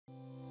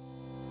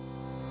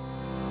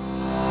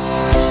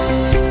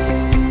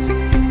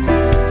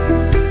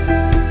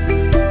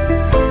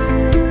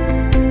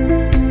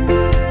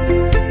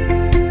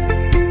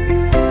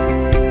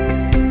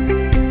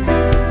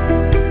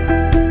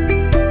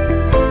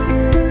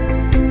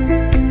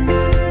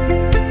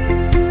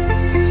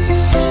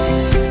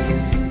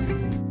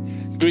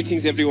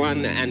Greetings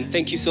everyone, and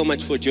thank you so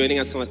much for joining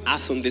us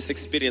on this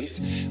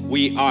experience.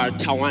 We are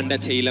Tawanda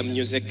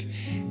Music,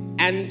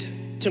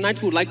 and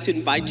tonight we would like to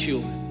invite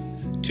you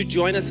to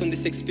join us on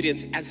this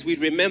experience as we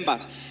remember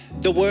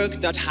the work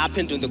that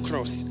happened on the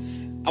cross.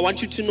 I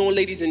want you to know,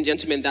 ladies and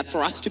gentlemen, that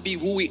for us to be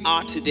who we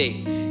are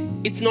today,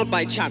 it's not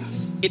by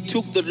chance. It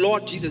took the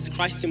Lord Jesus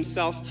Christ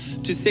himself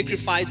to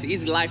sacrifice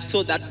his life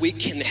so that we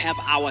can have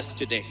ours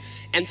today.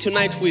 And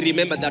tonight we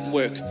remember that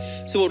work.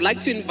 So I would like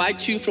to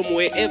invite you from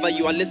wherever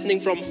you are listening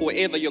from,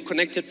 wherever you're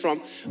connected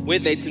from,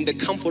 whether it's in the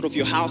comfort of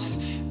your house,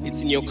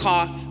 it's in your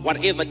car,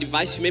 whatever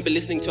device you may be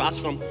listening to us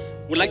from,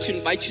 we'd like to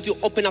invite you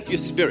to open up your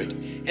spirit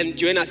and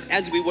join us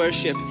as we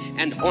worship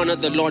and honor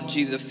the Lord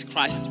Jesus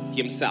Christ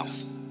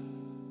himself.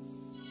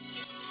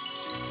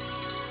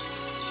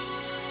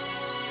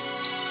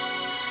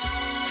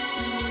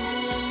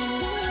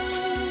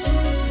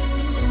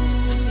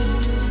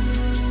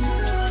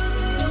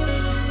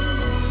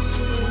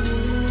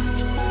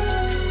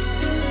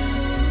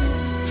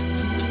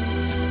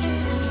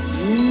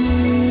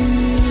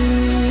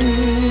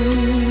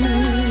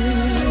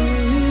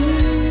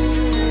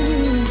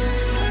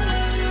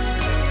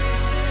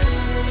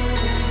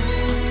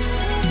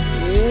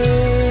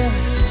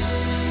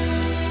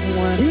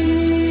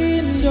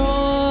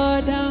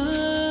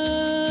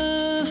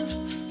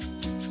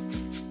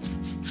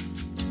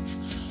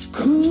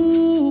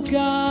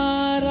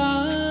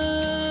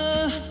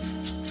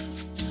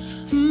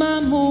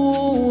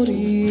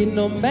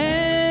 No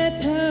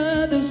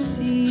matter the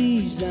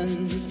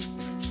seasons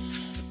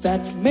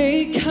that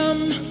may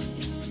come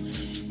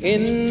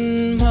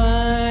in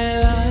my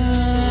life,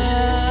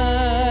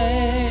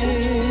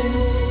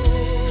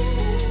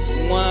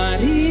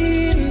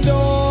 warindoda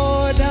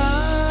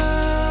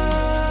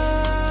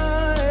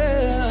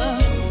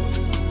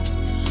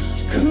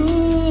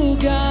kugara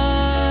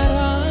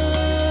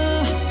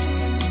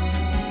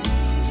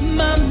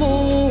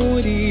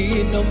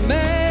mamuri, no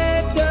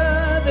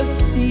matter the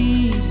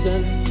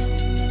seasons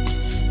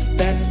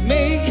that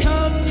may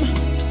come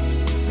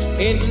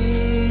in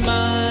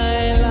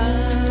my life.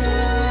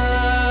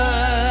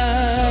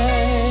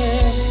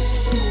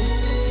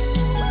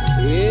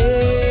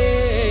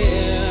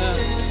 Yeah.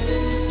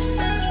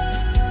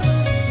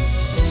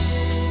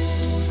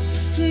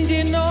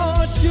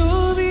 Dino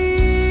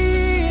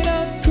shuvira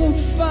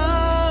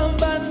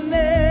kufamba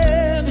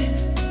neme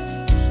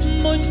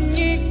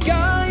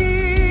munyikai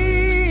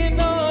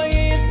no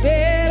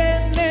isere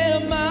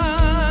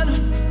nemano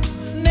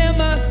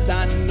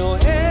nemasano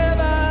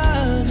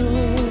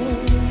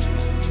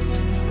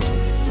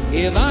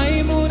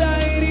Evai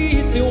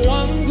murairiti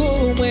wangu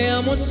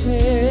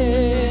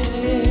meamotene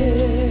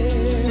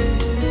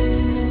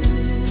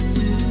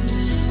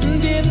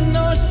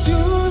Dino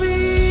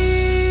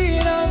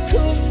shuvira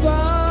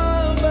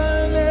kufamba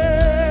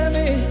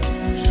neme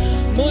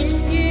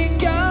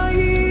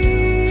munyikai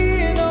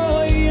no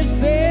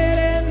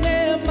isere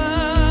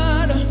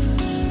nemano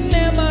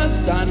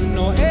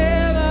nemasano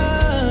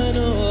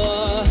evano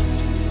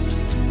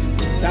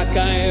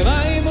Saka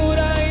evai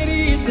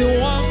murairiti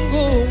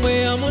wangu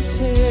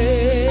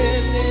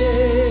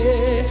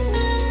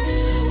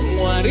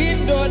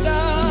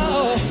Warindoda,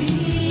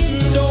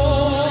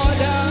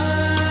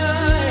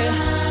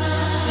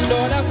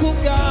 Doda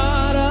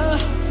Kugara,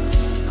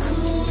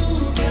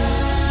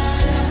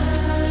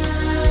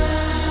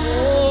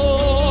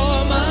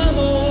 oh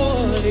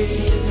Mamori,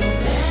 no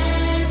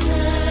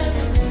matter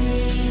the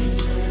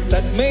season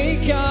that may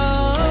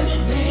come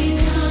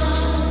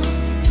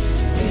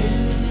in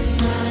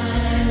my life.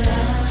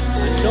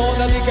 I know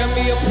that it can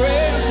be a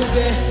prayer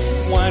today.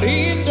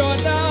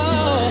 Warindoda,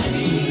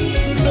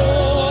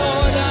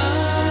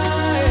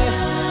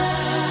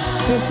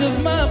 this is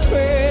my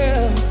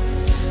prayer.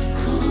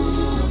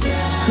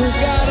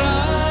 Kugara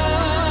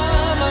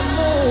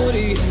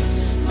mamuri,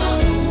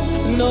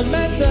 no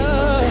matter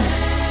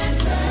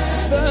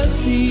the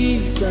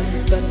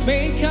seasons that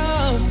may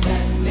come.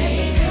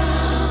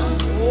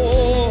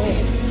 Oh,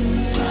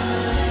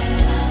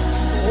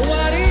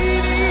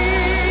 warini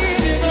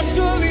dino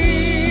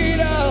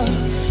shuvira,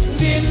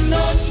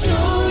 dino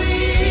shuvira.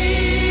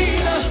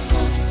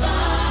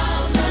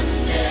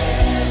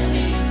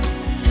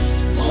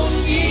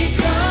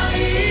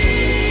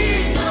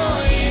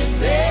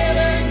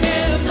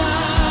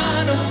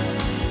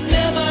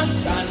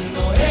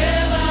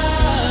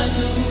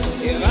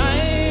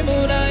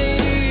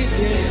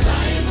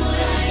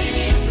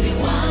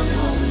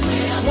 Wangu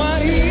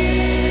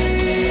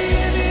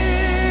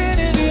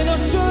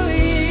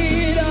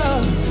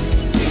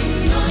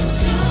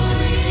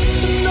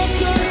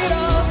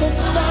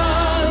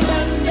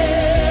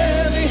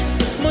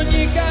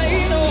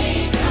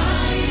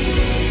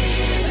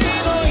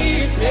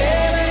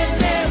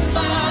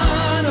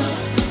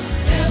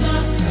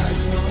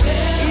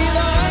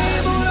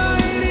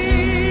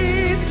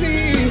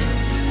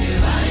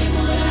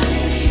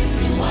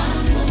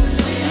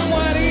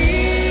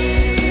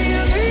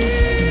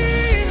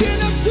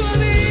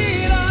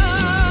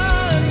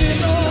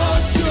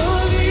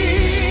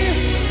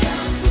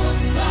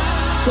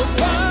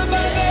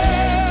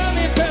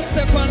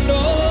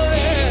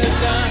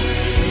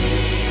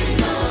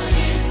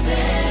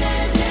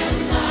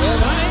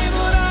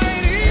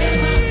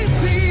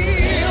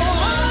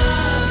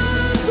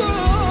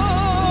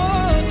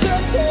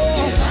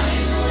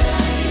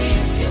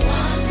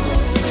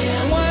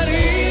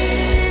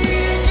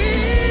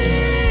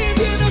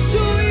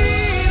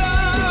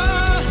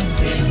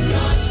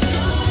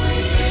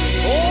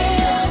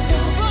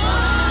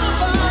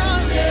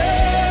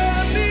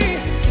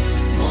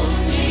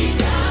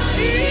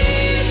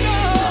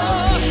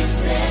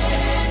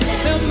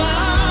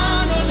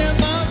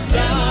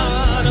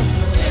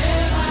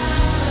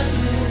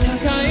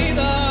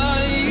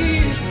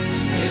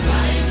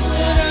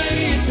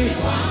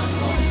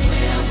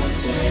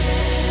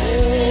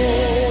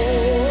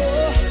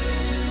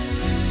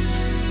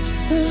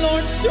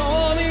Lord,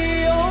 show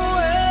me your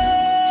ways.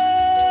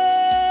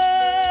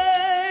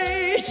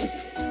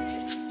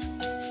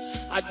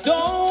 I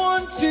don't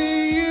want to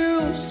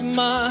use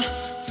my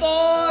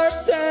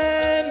thoughts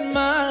and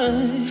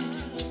mind.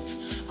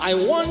 I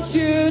want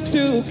you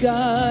to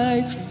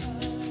guide me.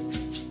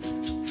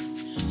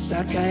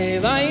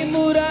 Sakaeva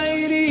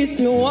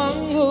imurairiti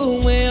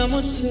wangu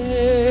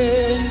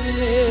meamuchene.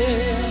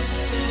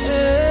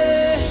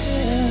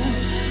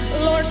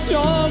 Lord,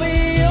 show me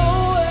your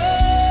ways.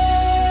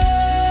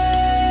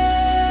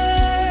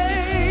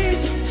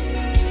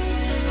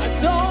 I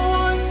don't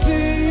want to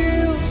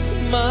use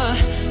my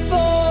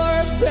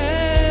thoughts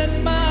and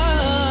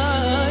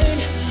mind.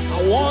 I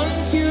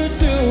want you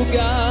to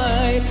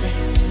guide me.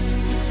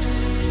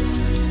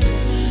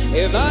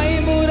 If I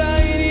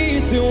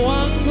murairiti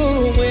wangu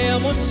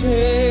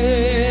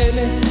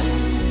meamuchene.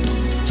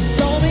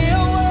 Show me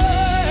your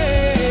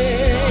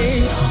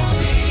ways.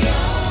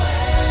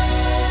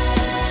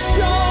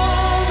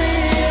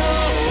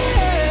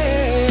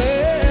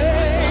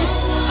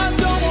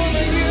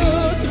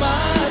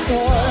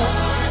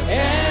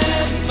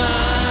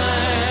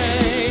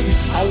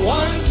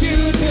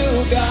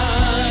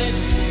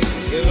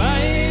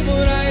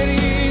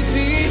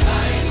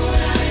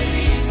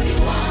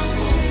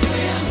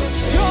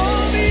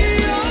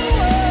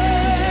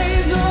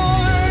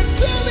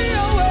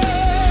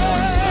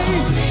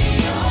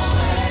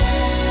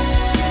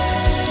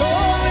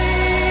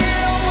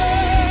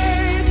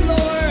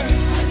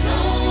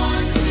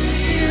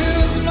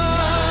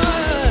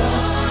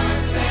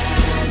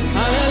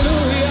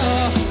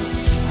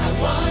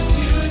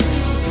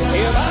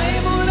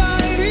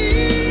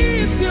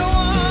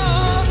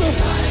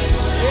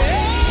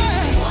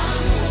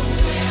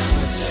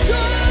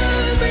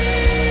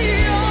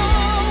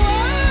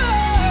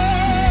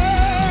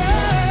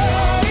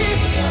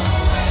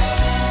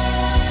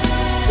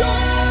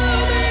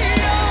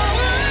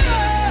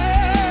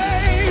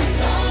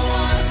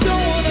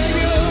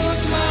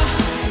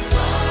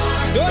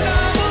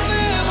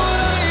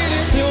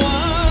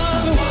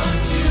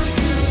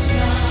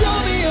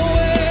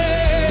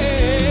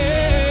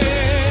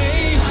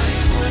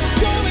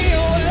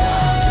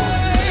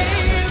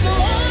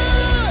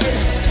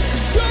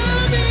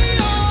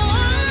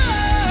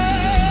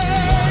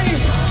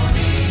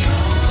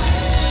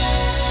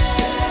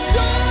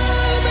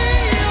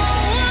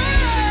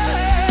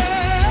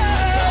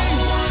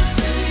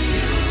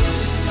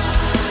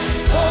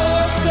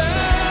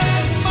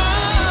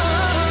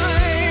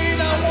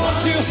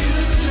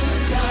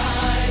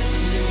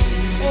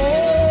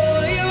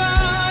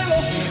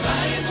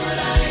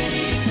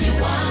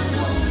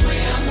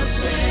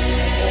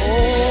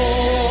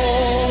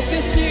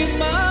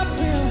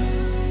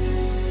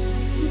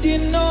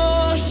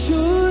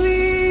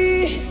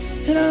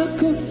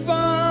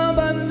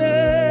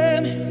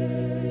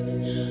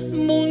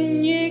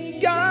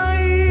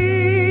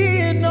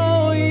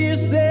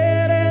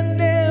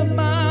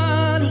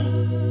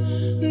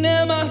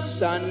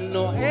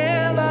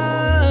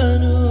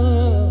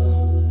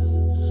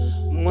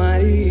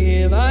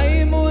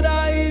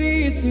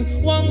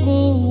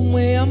 Wangu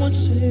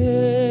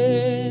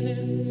meamuchene.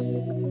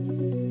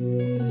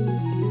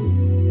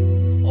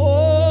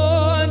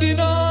 Oh,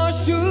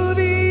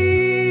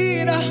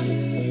 ndinoshuvira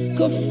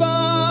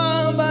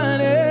kufamba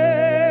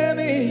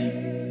nemi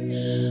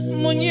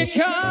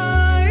munyika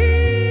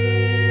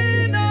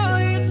ino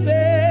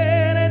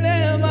isere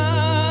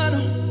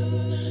nemano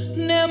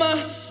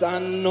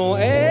nemasano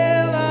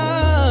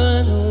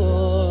evano.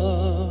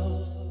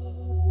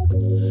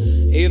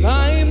 If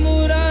I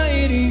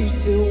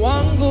murairiti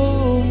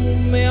wangu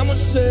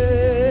meamuchene.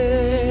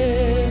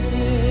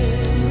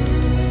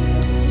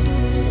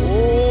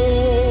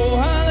 Oh,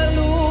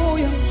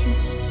 hallelujah,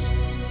 Jesus.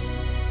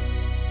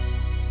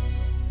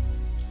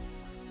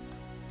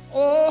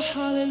 Oh,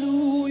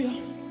 hallelujah.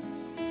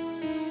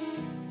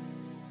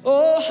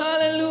 Oh,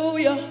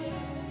 hallelujah.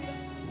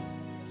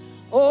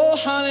 Oh,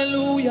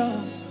 hallelujah.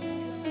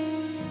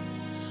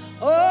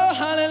 Oh,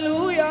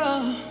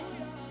 hallelujah.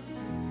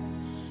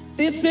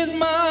 This is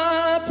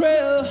my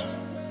prayer.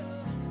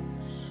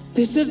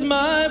 This is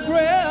my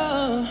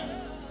prayer.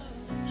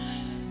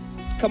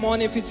 Come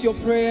on, if it's your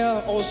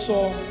prayer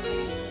also,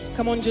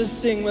 come on,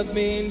 just sing with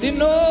me.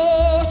 Ndino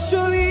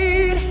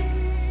shuir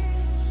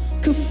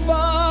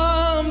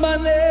kufamba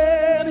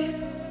nemi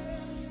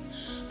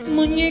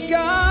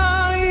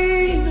munyika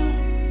ino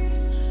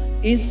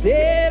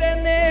isere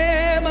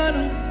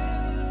nemano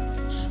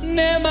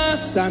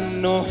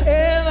nemasano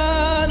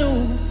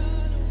evano.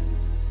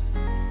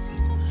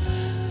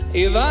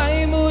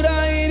 Ivai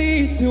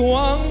murairiti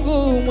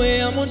wangu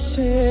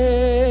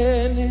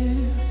meamuchene.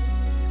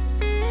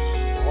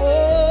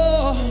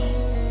 Oh,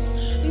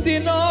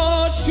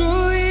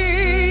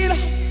 ndinoshuira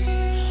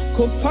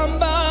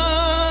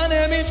kufamba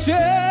nemi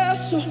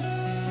Jesu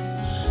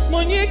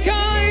munyika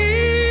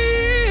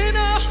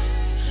ina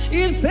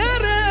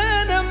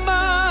izere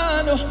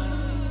nemano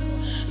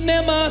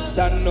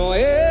nemasano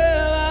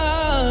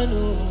evano.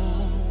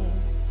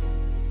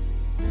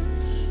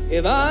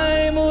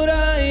 Evai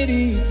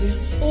murairizi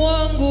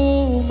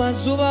wangu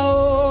mazuva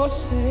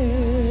ose.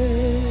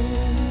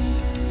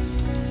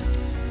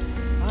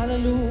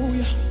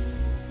 Hallelujah.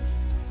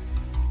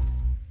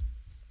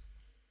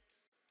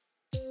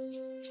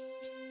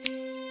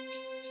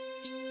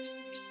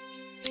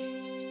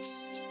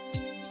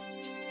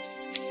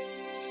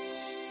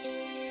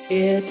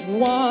 It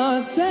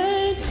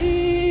wasn't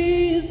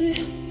easy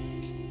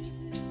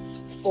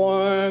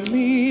for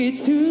me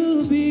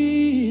to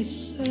be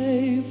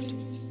saved.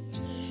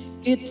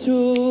 It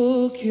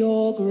took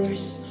your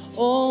grace,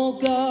 oh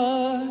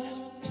God,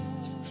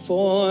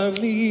 for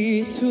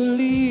me to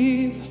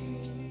live.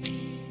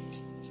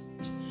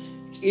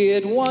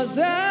 It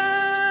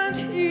wasn't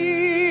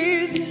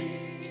easy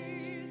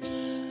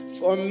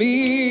for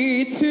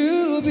me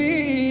to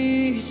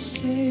be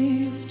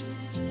saved.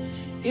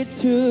 It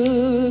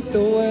took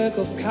the work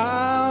of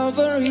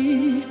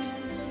Calvary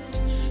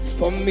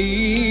for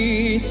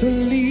me to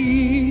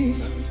live.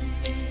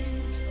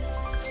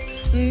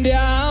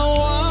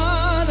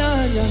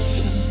 Dawana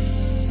nyasha,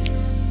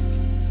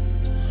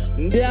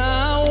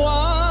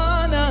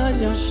 dawana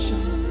nyasha,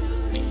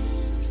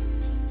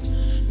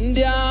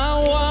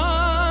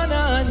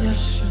 dawana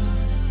nyasha,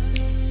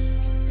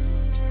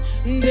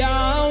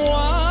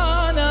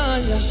 dawana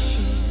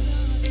nyasha,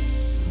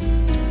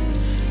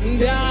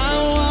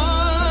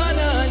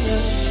 dawana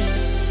nyasha,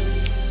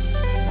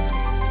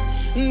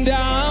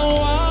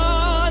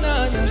 dawana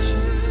nyasha,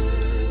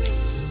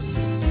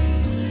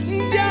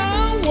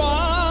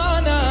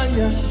 dawana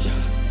nyasha,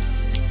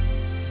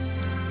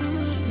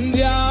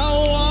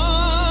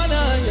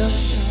 dawana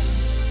nyasha.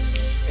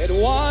 It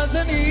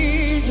wasn't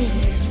easy.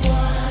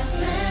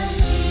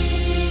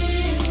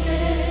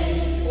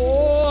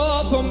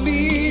 Oh, for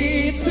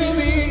me to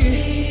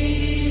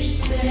be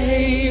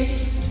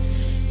saved.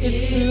 It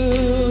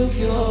took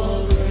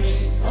your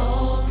grace,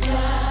 oh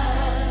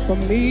God, for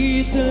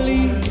me to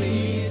live.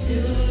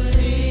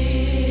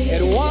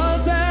 It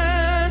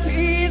wasn't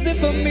easy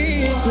for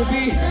me to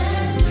be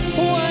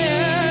who I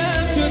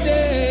am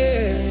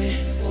today.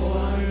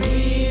 For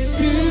me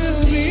to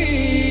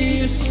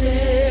be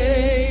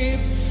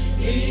saved,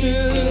 it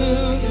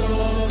took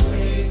your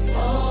grace,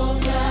 oh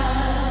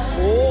God.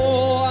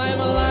 Oh, I'm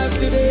alive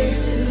today.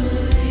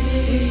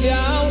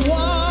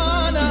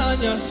 Dawana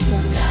nyasha,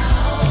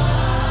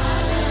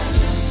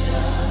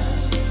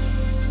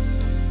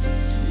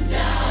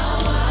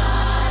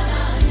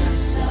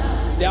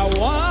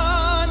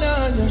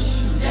 dawana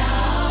nyasha.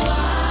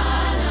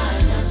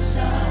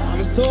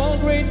 I'm so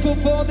grateful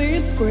for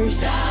this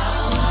grace.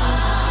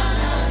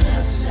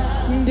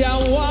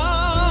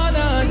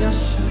 Dawana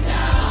nyasha.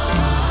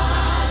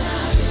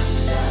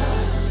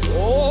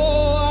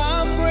 Oh,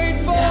 I'm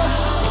grateful.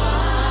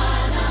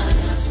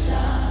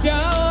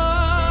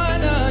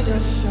 Dawana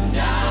nyasha.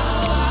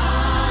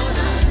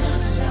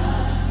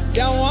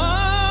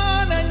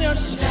 Dawana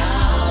nyasha.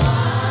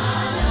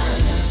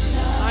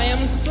 I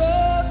am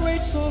so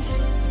grateful.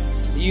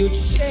 You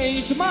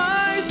changed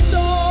my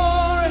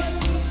story,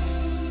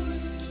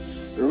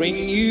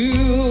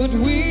 renewed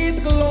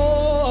with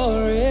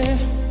glory,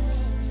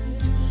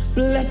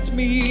 blessed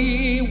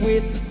me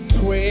with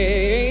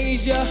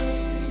treasure.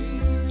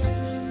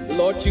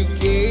 Lord, you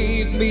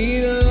gave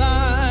me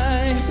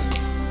life.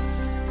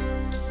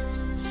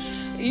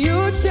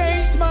 You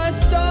changed my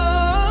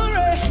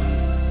story,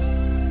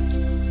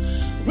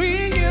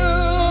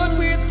 renewed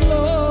with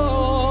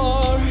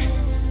glory,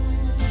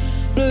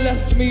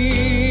 blessed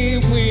me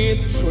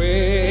with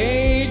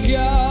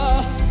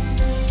treasure.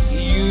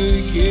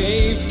 You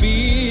gave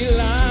me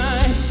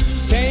life.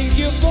 Thank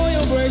you for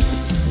your grace.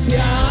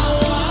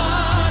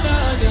 Dawana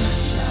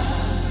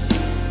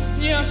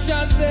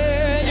nyasha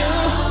tenu.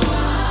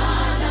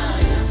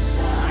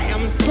 I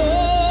am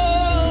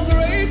so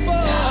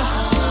grateful.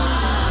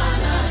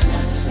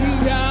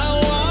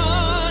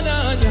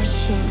 Dawana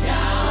nyasha.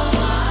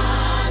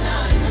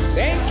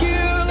 Thank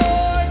you,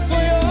 Lord,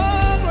 for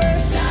your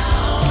grace.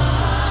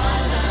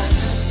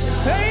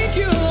 Thank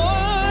you,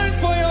 Lord,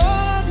 for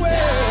your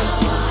grace.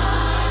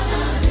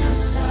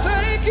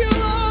 Thank you,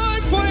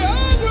 Lord, for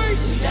your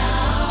grace.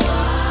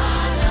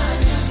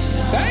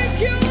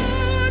 Thank you,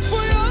 Lord,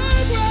 for your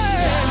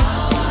grace.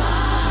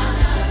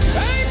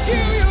 Thank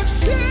you, you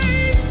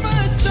changed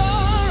my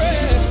story.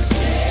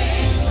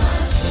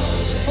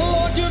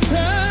 Lord, you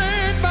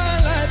turned my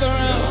life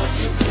around.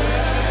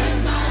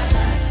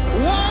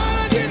 What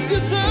I didn't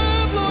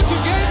deserve, Lord, you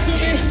gave to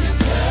me.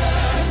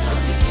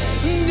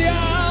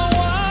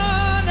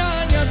 Dawana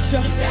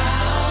nyasha.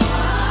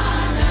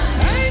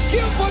 Thank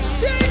you for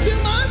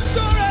changing my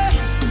story.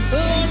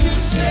 Lord, you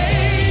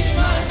changed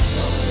my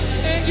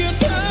story. And you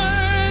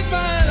turned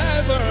my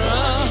life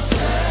around.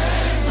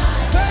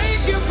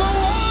 Thank you for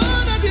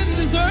what I didn't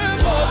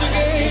deserve, Lord, you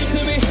gave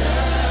to me.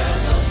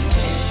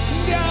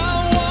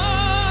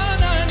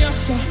 Dawana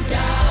nyasha.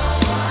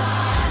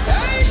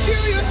 Thank you,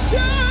 you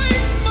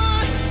changed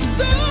my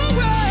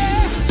story.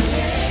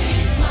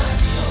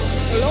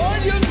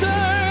 Lord, you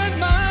turned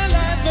my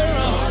life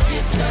around.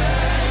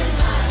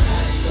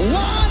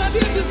 What I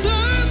didn't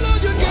deserve,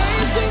 Lord, you gave.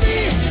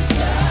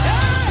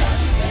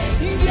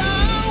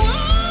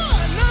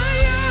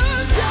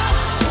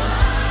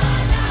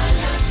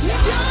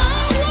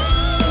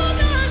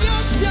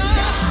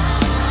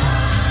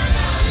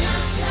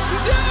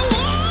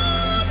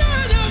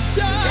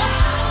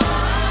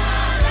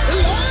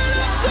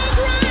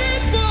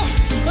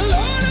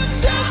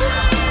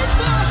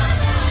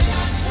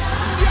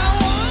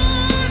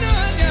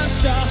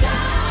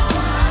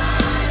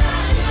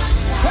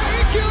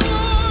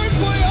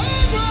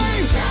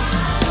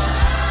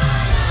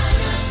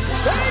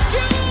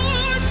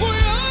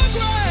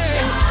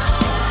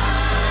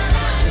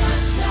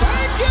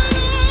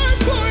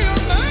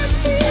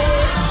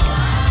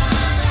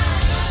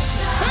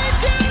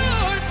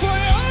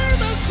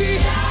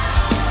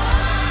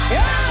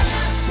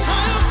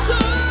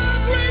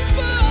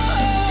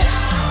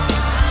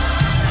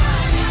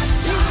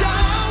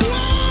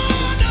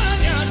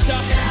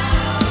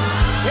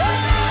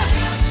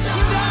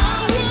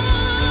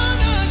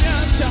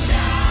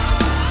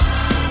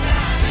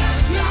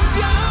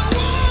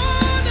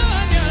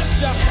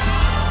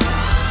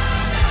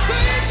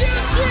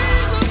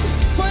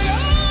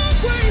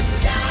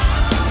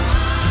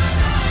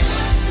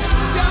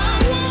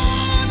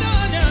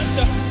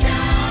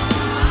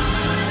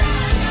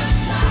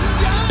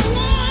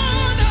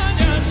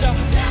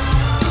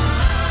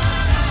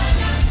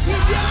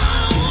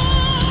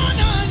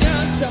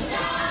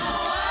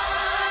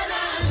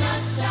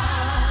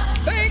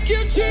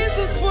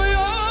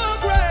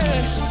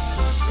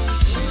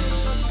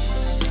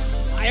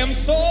 am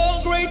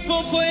so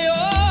grateful for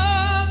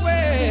your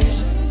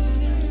grace.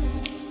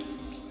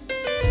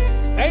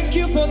 Thank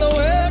you for the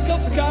work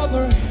of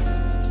Calvary.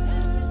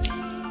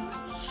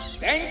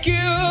 Thank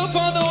you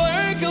for the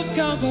work of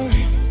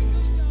Calvary.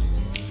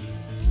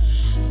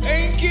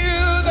 Thank you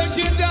that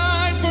you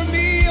died for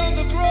me on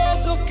the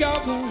cross of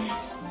Calvary.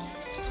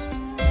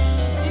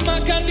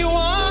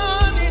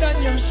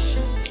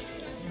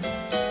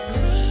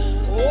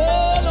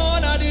 Oh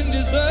Lord, I didn't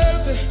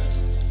deserve it.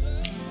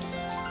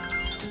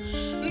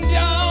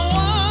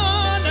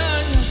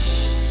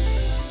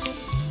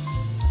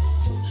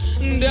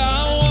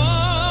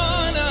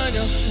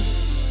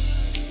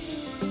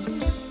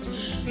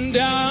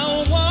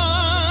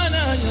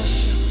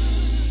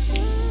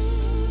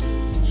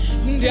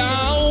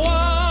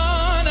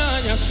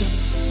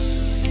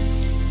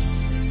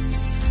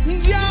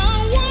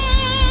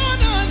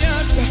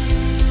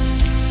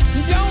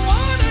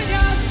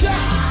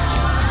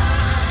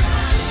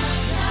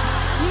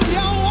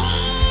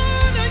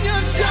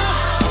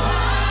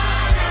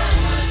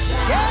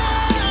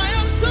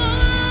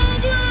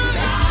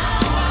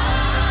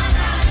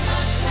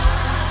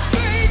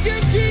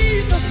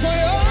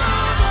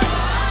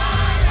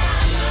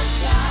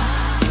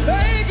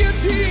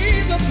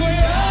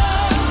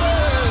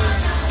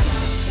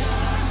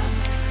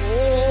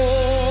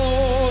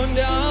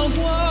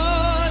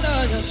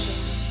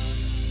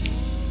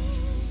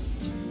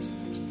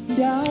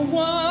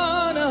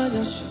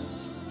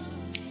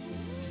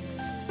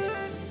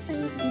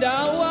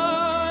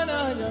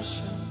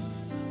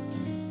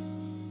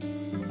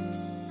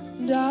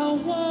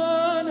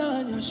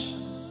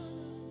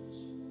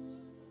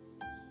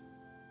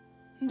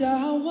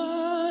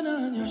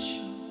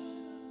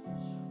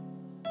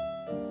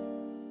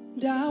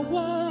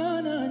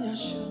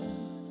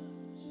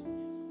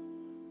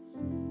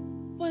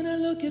 When I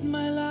look at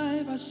my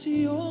life, I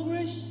see your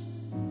grace.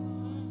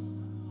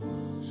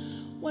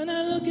 When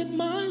I look at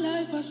my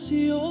life, I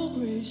see your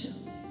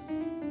grace.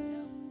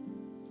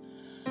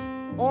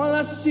 All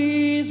I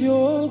see is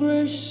your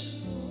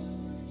grace.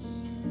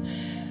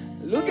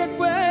 Look at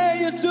where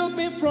you took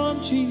me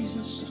from,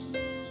 Jesus.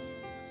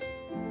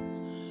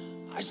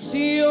 I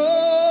see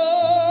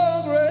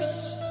your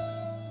grace.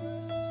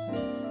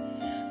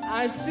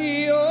 I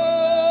see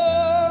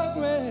your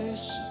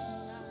grace.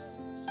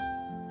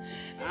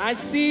 I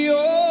see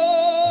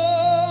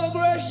your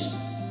grace.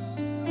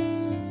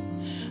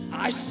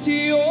 I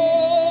see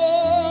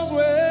your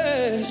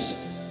grace.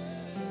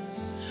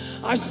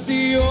 I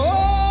see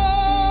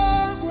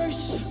your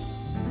grace.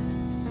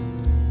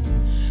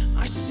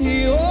 I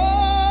see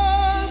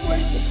your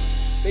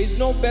grace. There's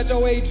no better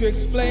way to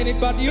explain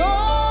it but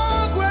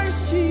your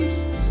grace,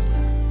 Jesus.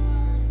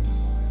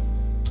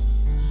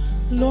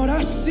 Lord,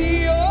 I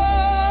see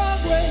your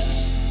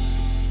grace.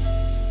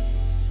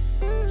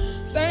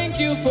 Thank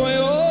you for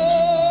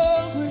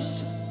your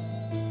grace.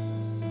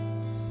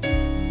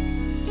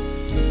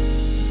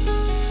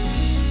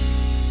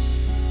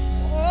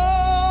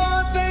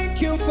 Oh,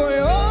 thank you for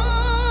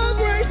your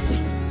grace.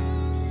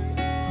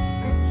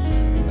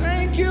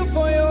 Thank you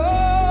for your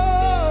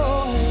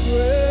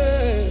grace.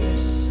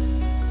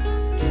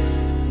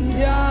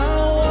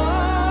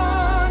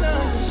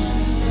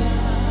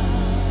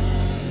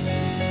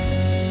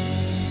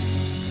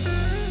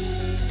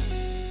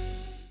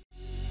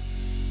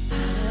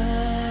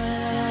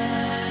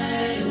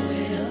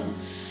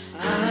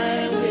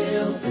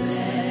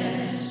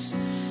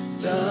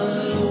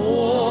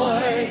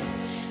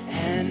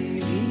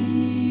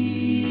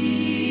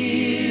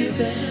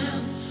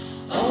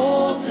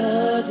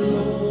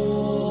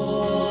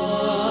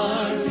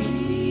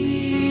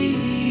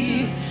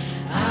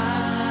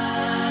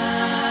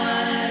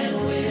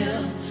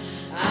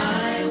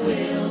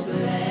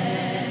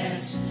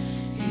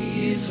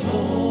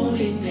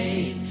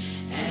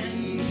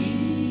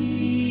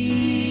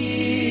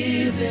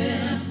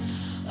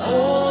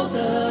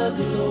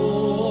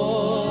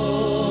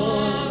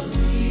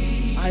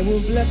 I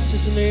will bless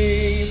his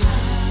name.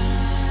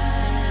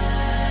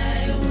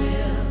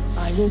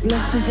 I will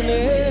bless his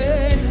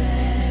name.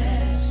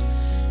 Bless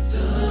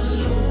the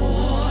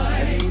Lord.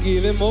 And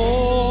give him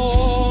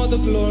all the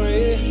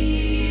glory.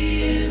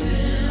 Give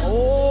him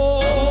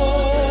all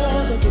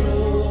the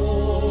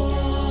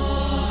glory.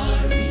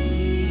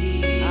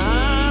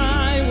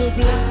 I will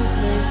bless his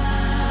name.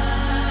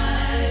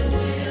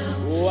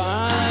 Oh, I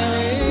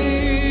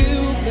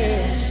will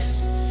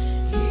bless.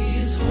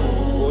 He's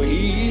holy. For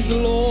he's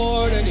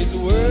Lord and he's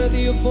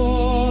worthy of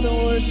all the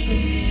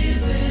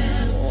worship.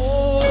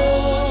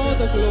 All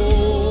the glory.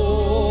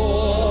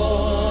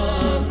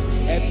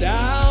 And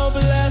I'll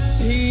bless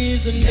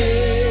his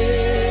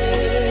name.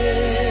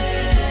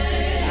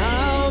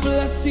 I'll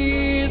bless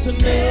his name.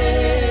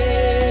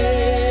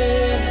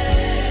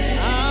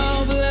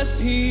 I'll bless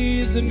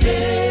his name.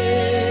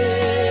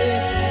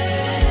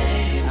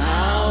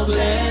 I'll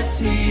bless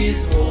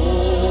his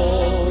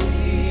holy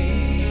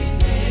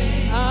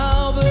name.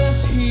 I'll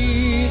bless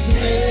his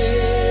name.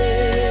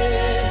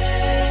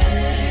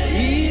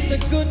 He's a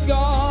good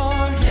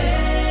God,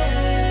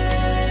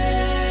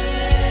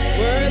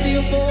 worthy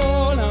of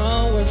all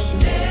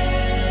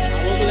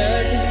I will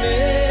bless His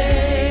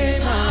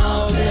name.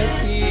 I'll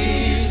bless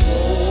His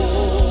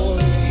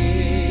holy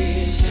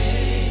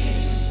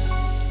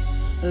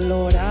name.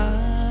 Lord, I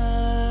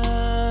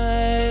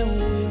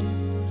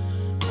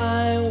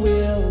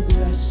will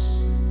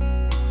bless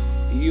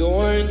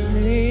Your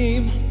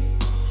name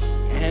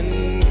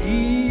and give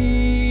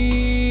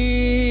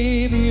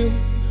You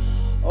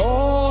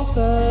all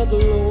the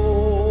glory.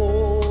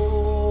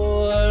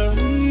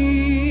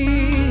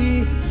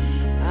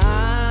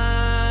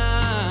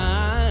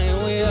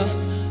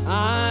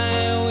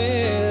 I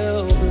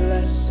will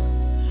bless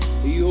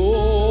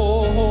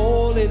Your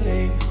holy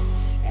name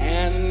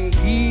and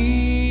give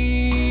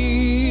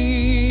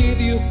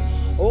You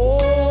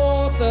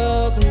all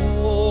the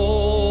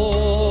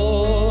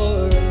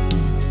glory.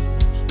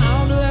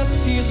 I'll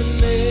bless His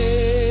name.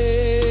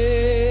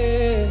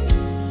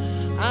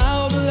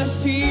 I'll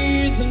bless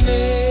His name.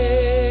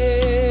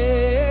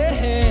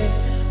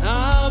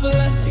 I'll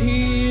bless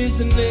His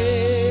name.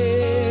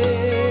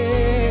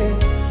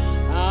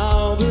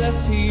 I'll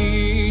bless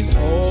His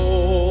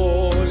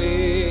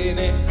holy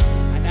name.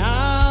 And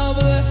I'll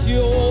bless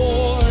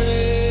Your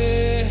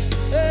name.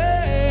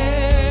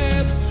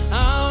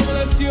 I'll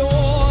bless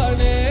Your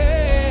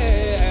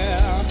name.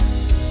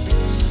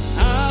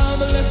 I'll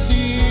bless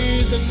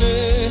His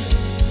name.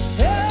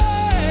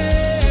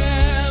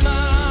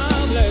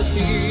 I'll bless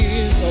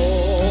His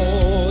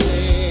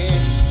holy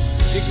name.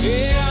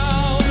 Declare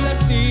I'll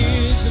bless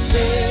His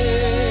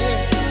name.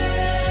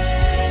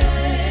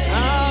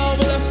 I'll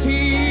bless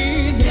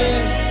His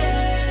name.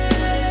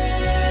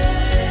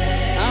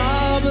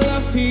 I'll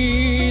bless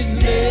His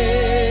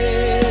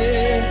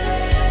name.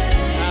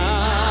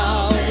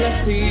 I'll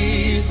bless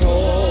His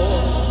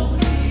holy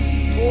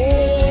name.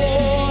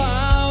 Oh,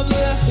 I'll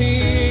bless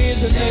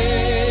His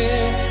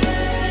name.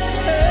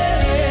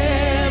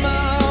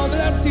 I'll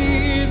bless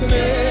His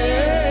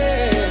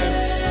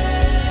name.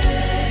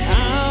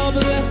 I'll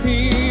bless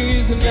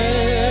His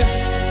name.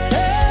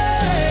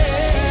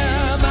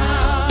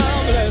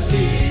 I'll bless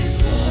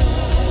His name.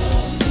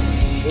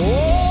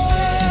 Oh,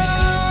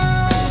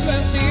 I'll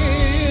bless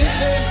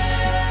His name.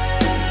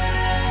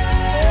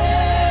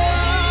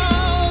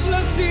 I'll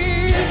bless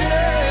His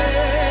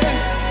name.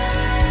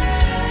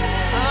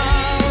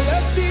 I'll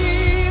bless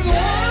His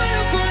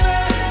wonderful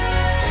name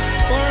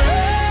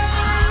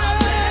forever.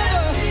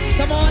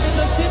 Come on, it's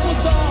a simple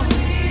song.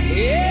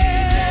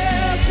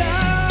 Yes,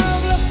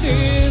 I'll bless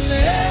His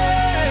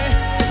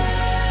name.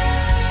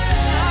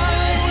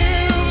 I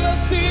will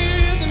bless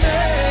His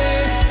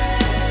name.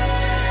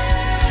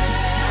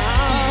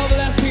 I'll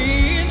bless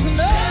His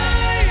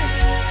name.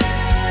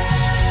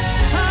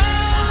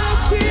 I'll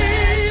bless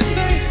His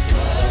name.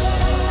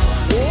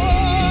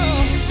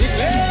 Oh,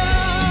 declare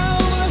I'll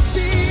bless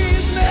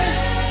His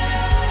name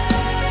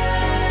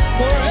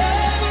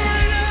forever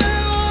and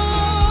ever.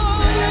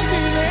 I'll bless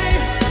His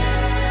name.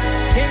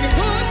 In the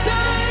good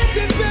times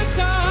and bad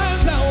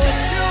times, I will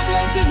still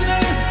bless His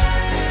name.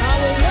 I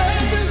will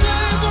bless His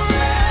name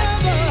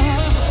forever.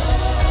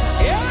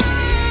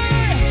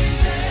 Yeah.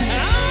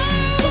 And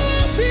I'll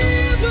bless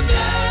His name.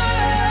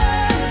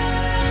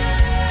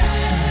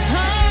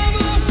 I'll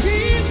bless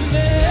His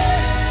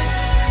name.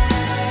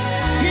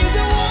 He's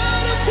a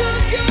wonderful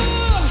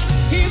God.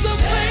 He's a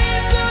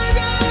faithful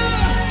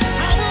God.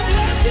 I will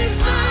bless His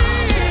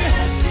name.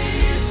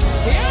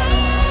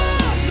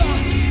 Yes,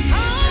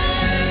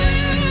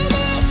 I will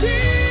bless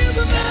His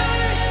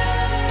name.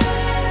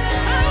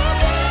 I'll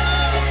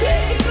bless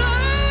His name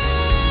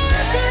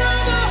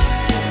forever.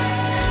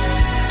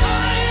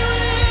 I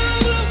will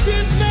bless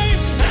His name.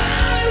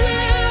 I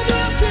will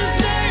bless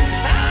His name.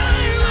 I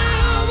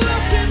will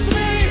bless His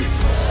name.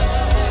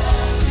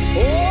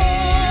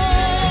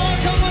 Oh,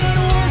 come on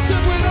and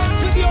worship with us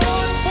with your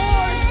own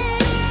voice.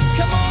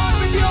 Come on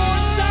with your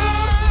own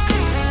sound.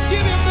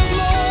 Give Him the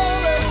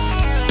glory.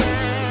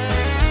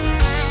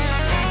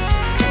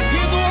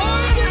 He's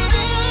worthy of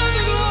all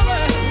the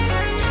glory.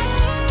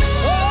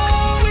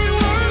 Oh, we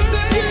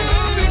worship You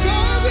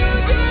because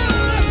You're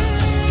good.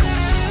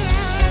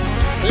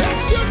 Let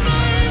Your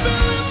name be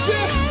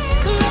lifted.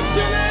 Let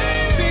Your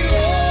name be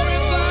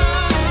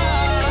glorified.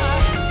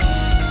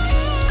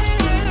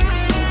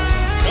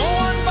 No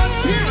one but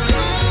You,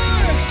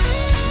 Lord.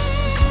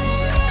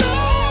 No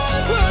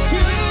one but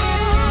You.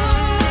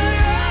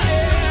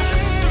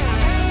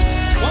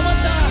 One more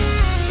time.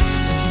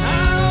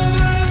 I'll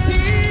bless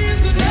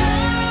His name.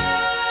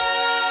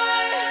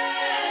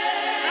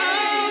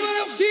 I'll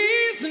bless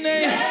His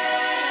name.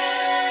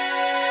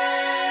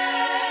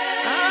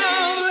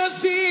 I'll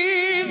bless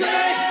His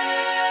name.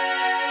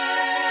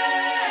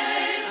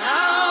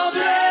 I'll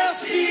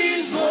bless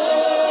His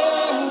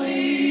holy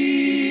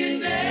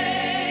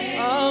name.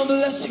 I'll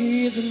bless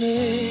His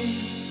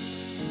name.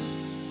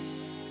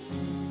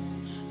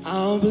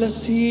 I'll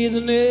bless His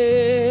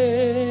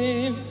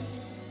name.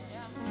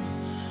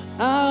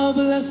 I'll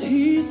bless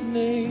His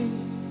name.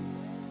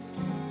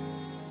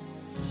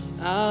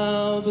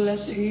 I'll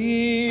bless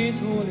His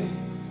holy.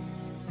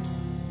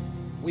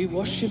 We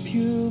worship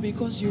You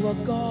because You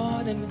are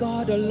God and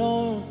God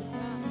alone.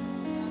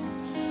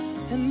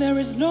 and there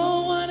is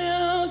no one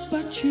else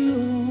but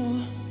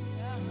you.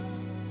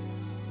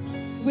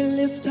 We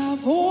lift our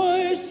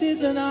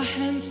voices and our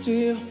hands to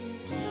you,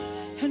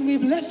 and we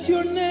bless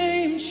your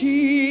name,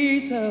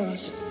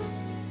 Jesus.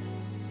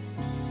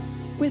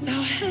 With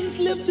our hands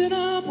lifted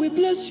up, we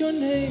bless your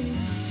name.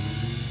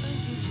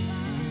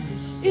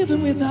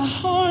 Even with our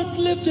hearts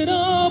lifted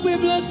up, we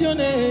bless your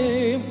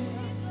name.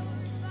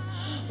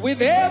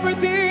 With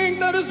everything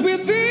that is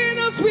within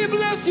us, we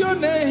bless your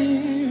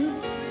name.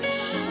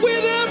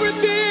 With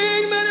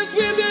everything that is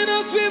within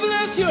us, we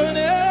bless your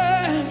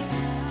name.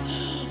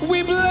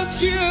 We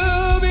bless you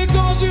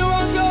because you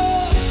are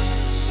God,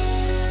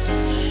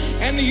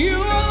 and you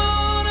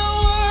alone are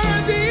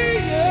worthy.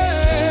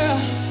 Yeah.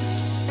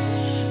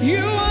 You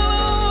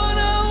alone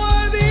are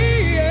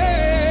worthy.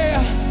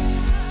 Yeah.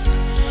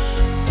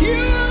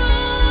 You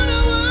alone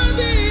are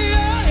worthy.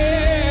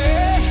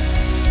 Yeah.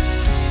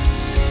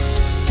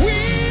 We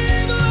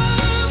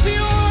bless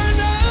your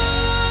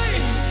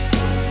name.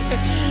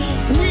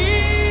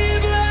 We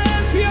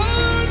bless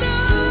your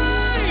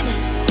name.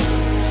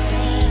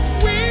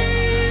 We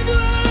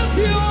bless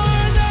your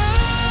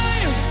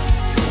name.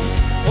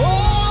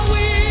 Oh,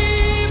 we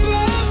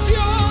bless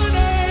your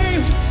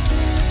name.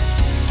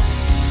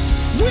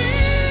 We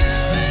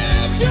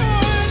lift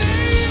your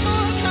name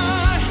on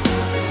high.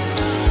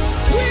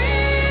 We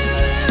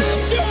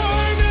lift your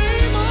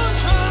name on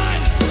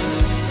high.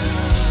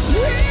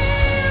 We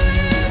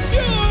lift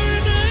your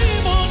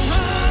name on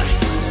high.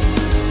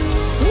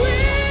 We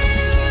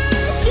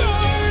lift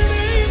your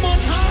name on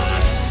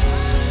high.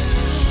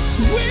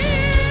 We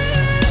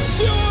lift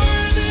your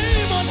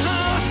name on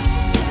high.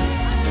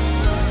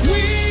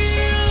 We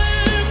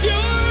lift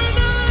your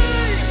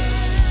name.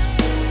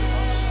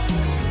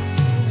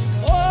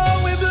 Oh,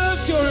 we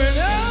bless your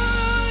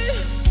name.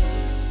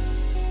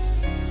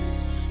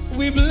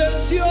 We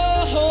bless your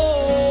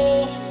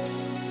holy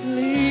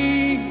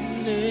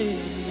name.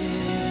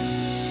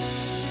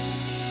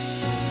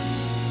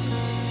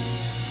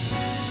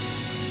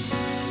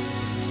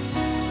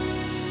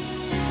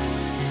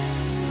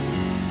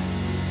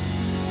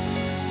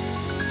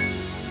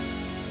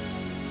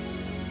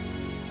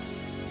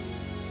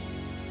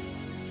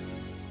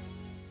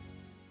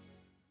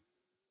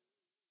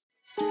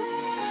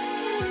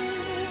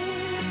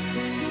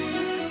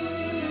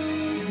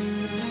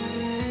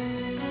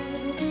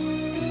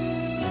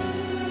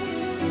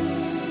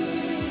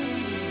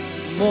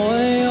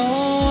 Moyo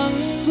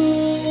wangu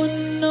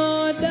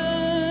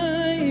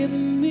unadai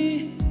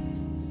mimi,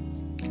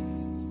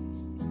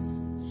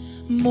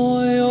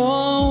 moyo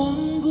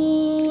wangu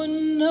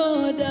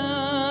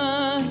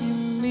unadai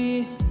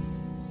mimi,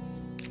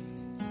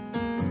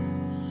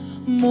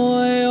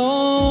 moyo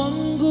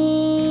wangu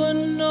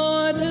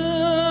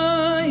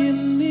unadai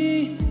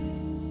mimi,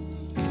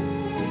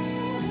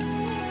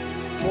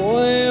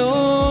 moyo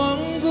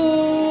wangu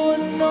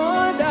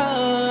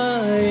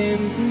unadai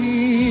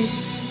mimi.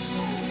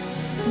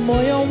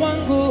 Moyo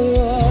wangu,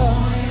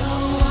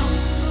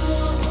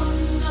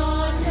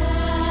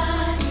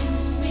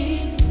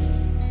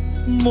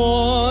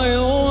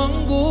 moyo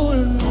wangu,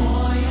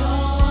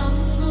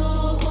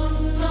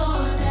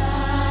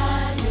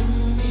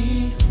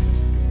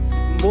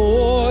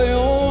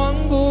 moyo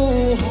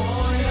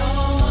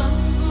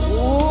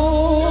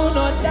wangu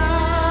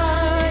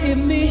unadai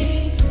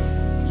mimi,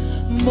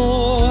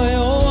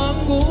 moyo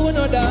wangu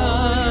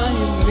unadai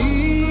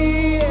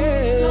mimi.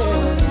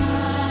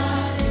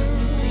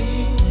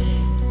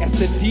 As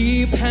the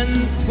deep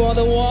pants for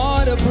the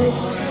water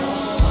brooks,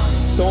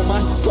 so my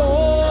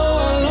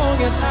soul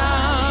longeth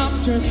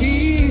after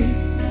thee.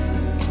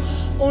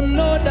 Oh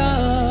no,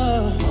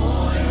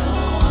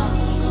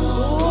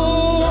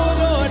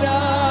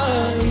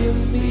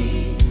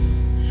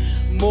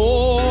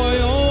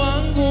 moyo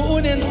wangu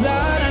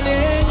unenzana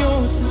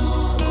nenyota,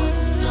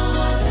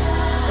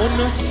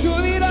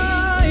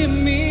 unasubira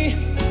imi,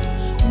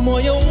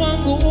 moyo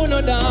wangu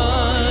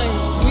unodai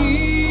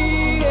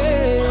imi.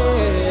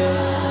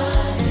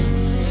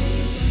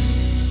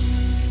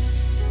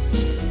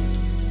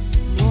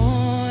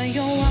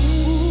 Moyo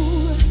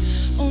wangu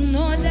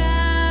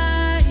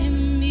unodai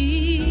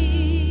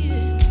mimi,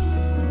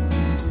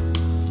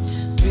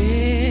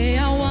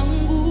 pea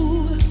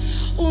wangu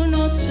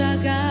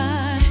unotraga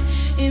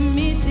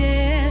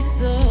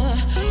imijeso.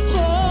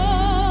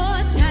 Oh,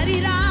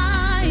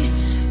 tarirai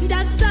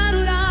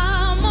ndasarura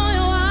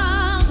moyo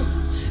wangu,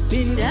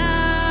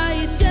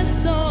 pindai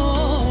jeso.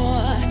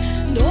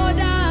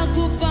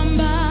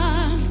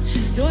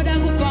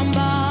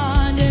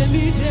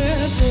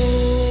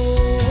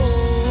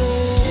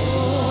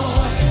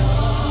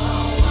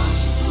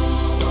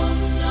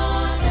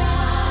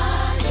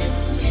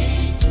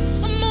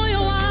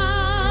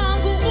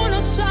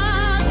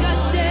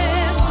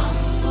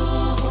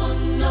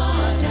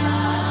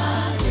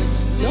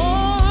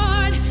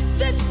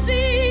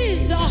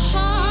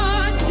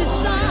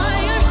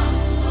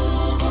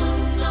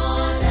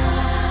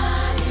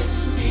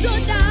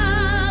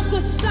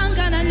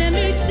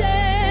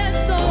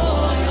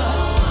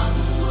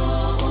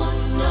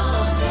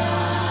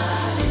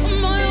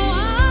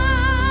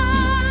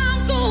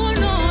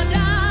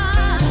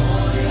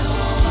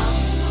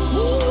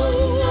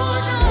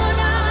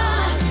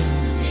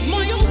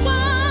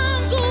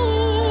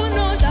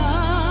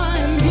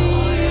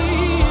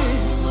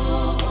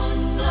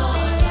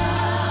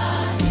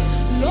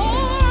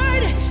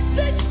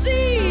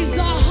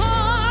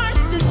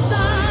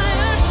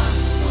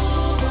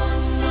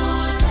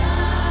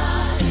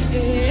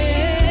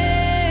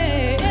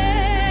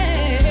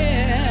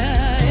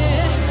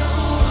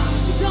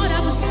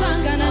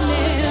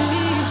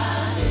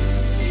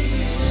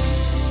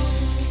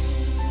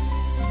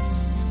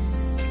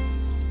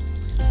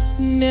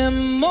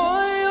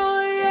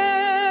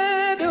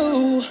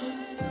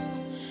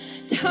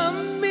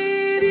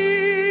 tamirira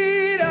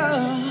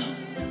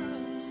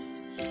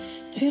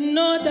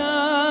tinoda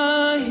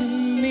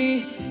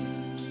imi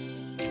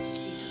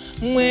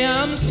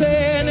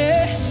mweamsene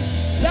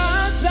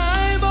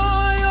sadzai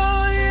moyo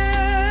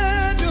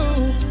yedu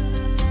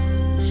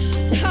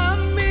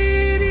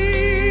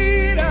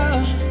tamirira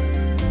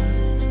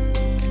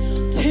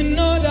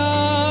tinoda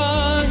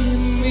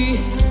imi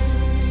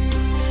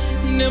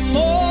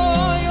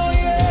nemoyo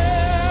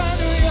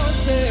yedu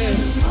yose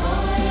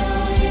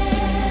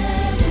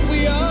we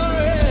are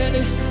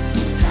ready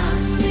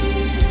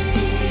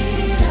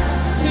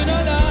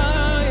tinoda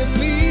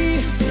imi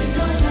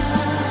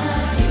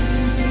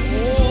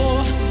oh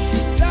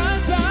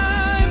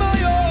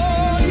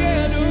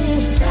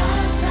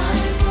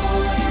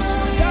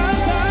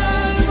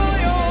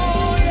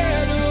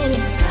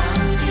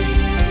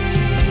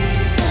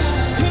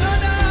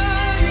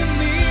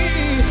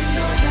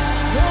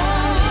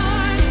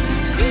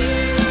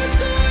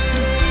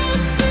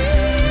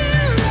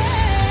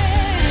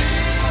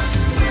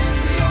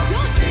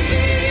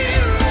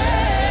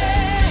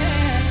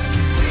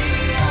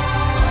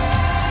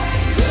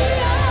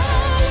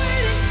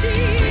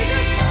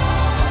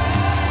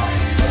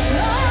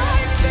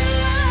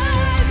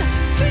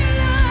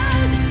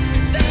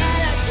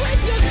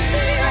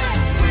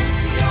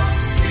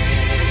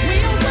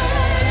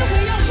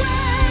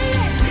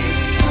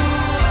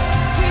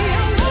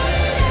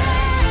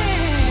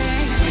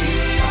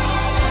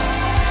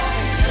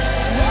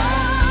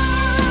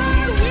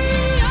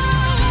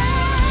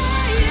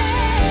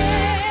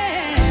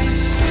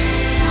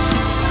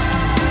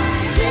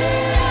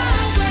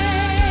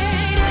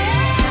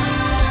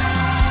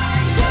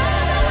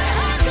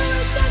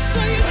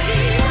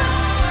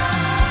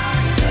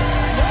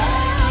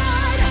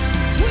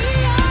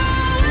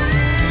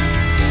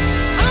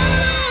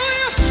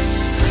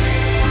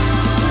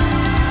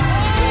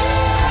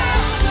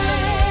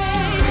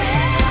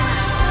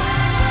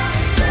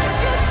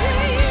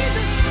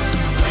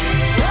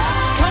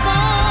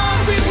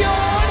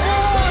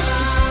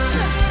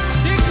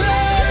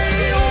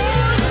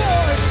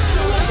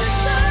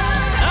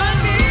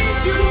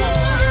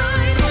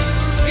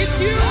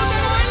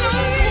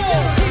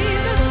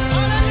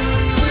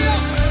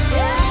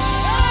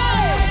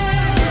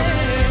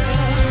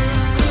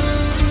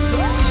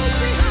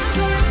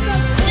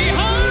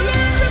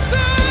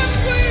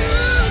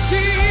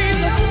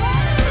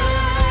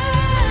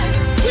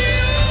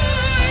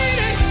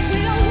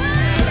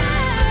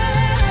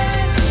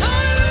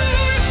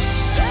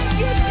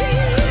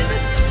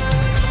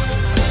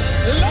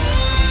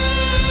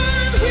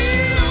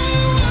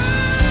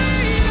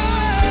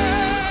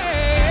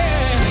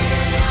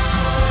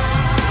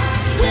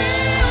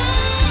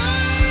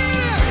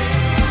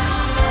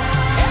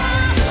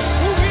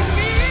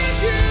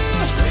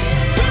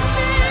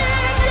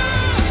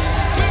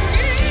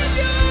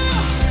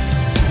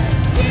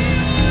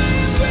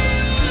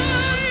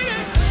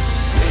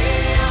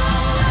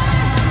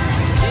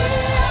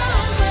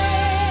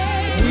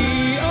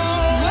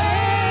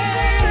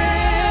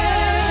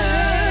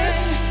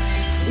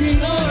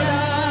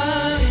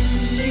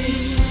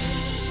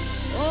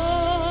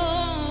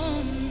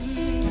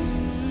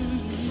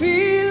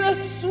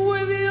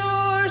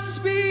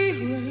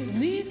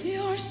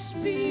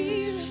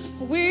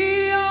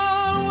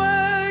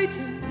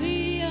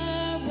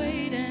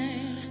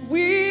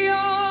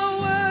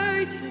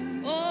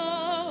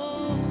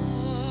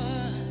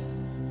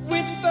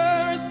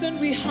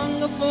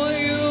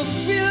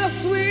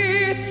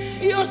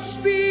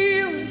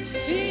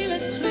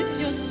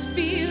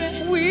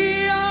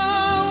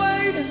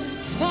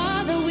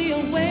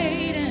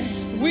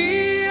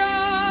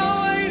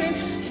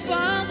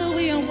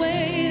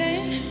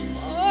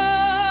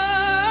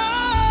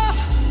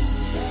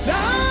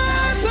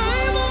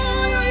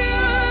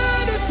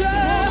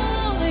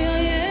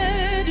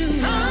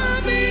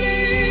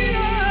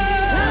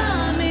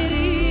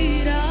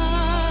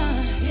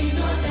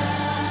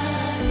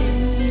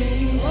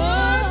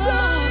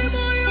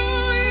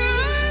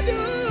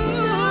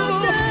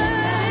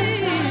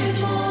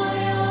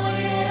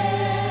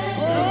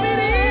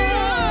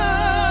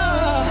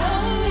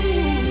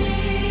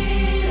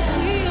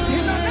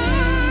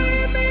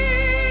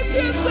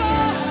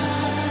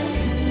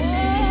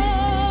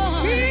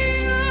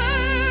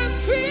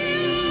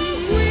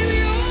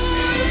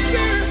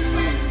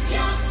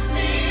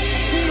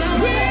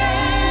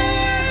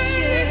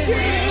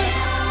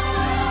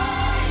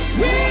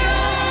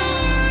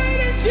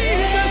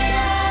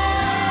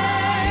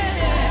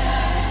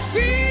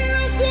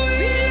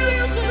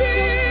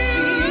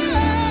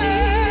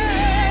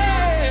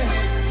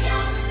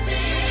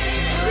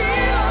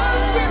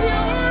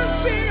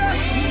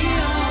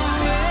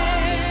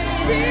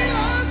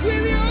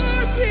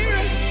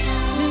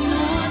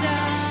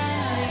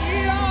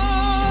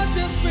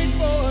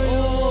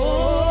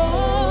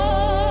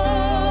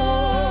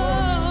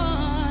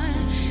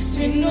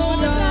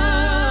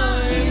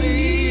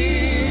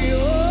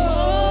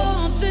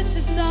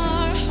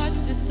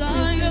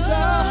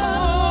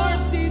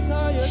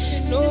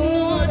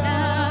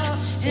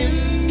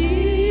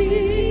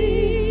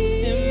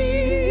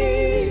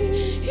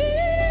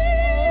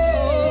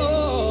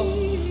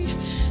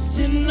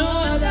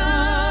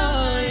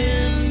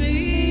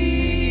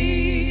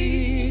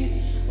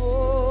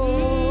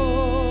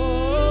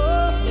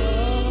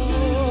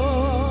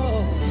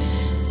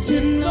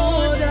in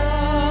order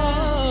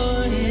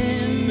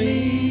in me.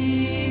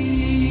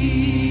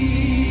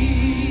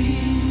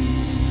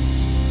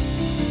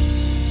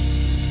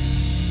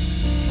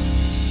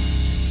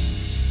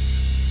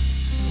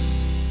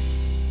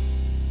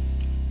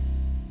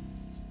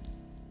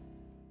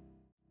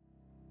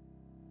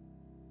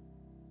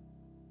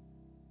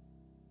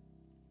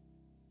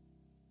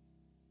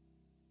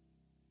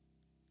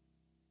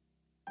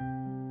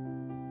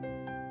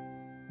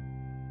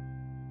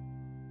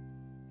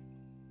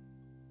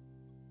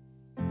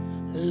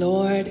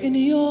 Lord, in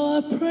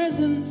your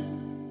presence,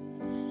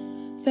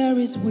 there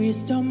is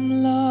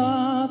wisdom,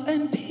 love,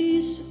 and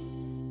peace.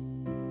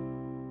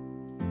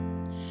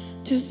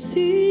 To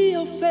see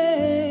your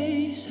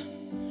face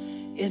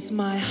is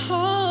my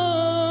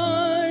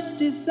heart's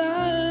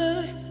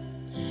desire.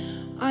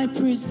 I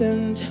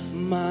present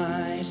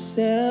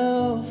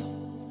myself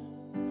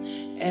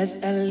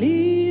as a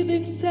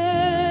living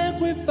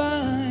sacrifice.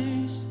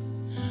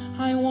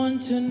 I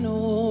want to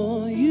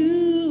know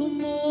you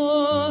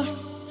more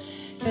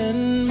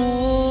and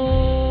more.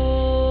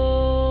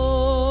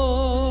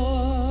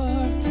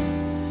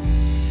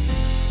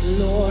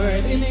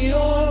 Lord, in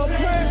your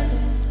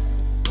presence,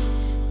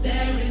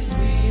 there is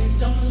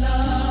wisdom,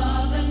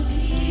 love, and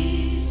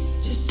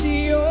peace. To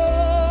see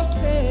your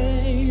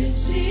face,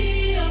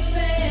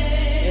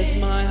 is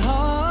my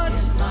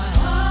heart's desire.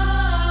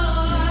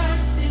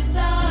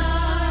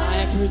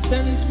 I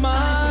present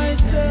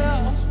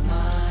myself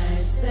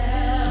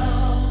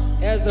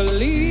as a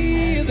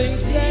living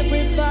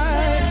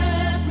sacrifice.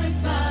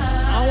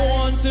 I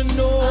want to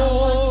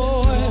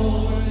know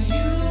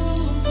you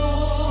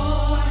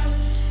more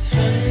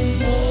and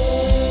more.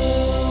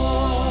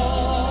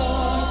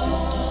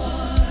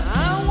 I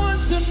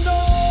want to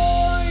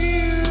know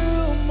you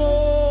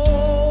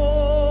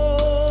more.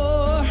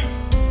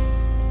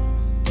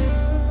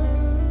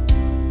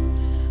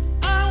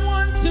 I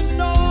want to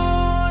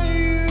know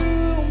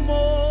you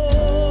more.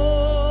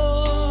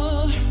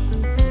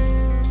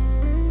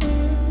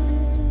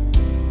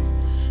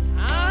 I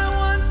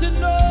want to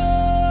know.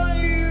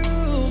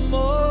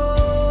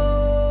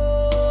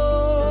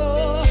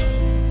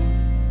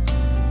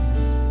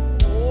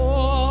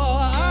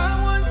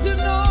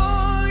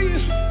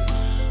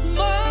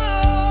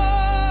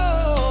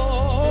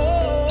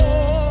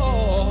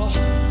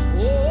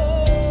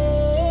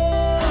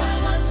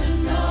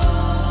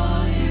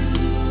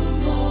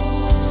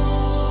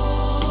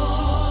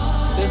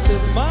 This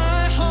is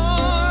my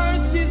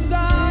heart's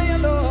desire,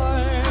 Lord. I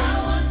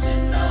want to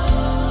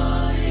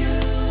know you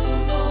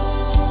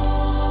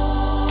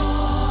more.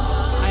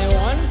 I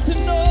want to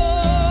know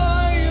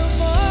you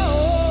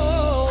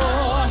more. I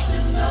want to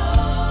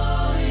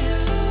know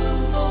you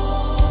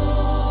more.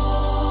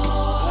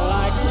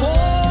 Like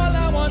Paul,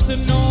 I want to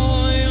know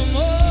you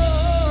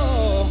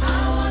more. I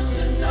want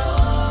to know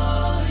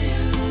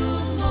you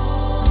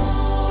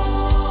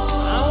more.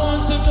 I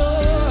want to know.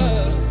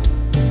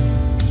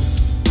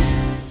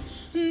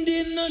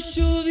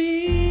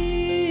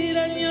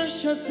 Ndinashuvirira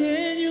nyasha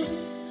dzenyu,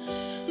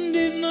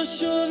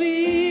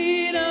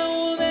 ndinashuvira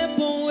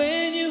uvepo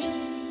wenyu,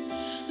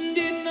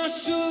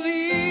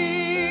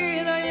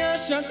 ndinashuvira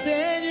nyasha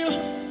dzenyu,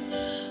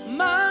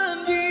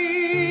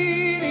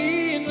 mandiri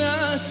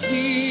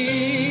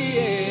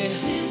nasiye.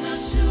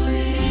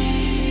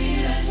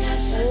 Ndinashuvira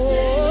nyasha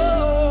dzenyu,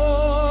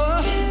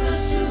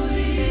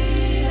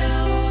 ndinashuvira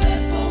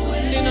uvepo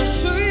wenyu,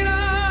 ndinashuvira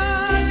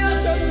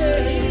nyasha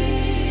dzenyu.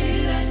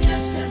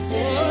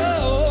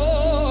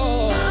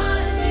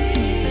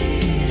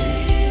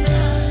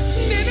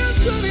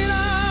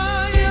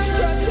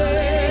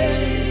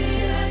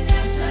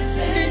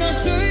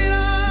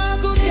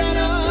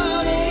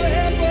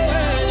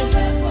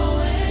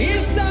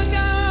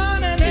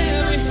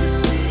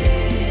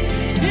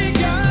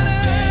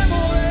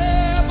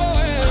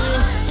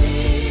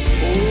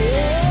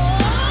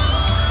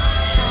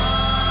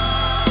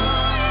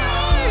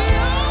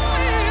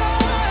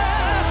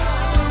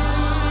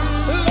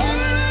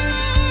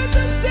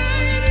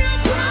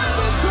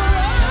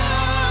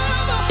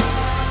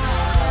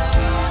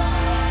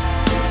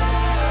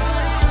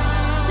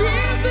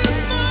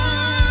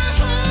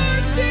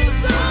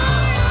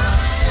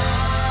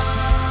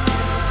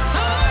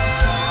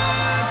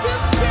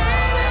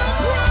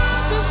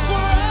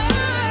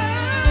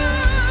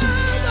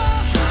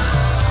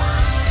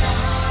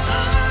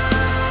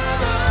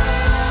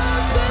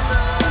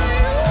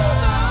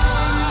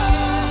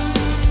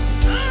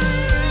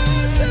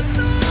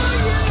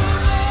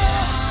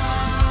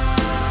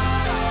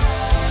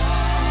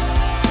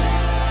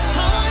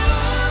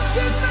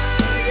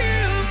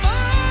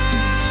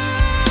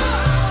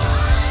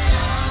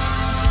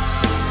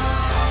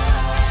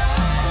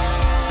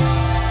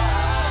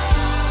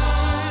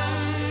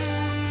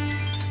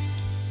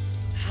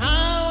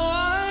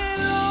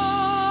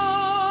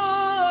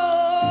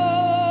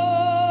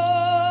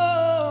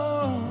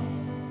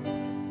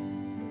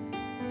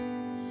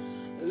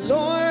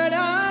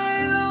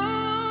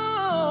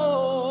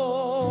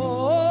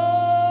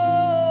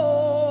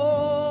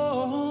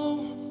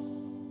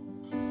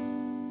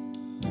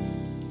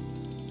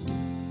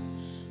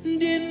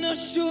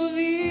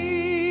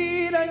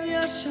 Ndinashuvirira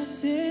nyasha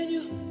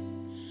dzenyu,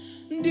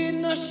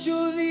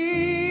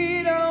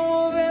 ndinashuvirira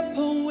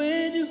uvepo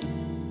hwenyu,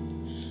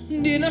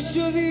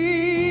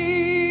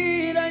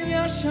 ndinashuvirira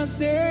nyasha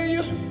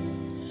dzenyu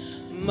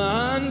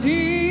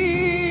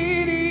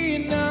mandiri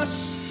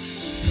nasi,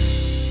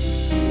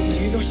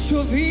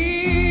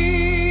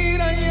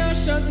 ndinashuvirira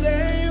nyasha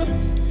dzenyu,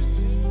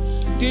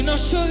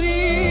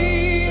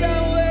 ndinashuvirira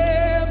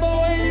uvepo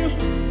hwenyu,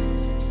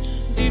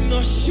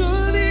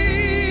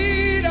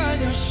 ndinashuvirira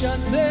nyasha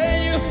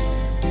dzenyu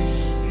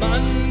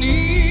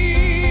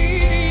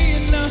mandiri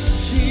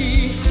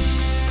nasi,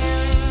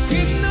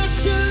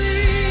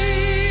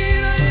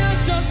 ndinashuvirira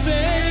nyasha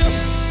dzenyu,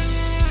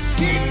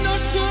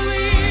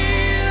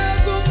 ndinashuvirira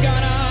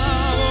kugara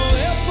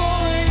uvepo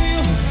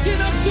hwenyu,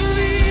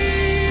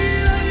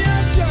 ndinashuvirira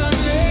nyasha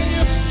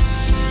dzenyu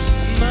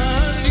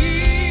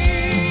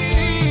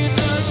mandiri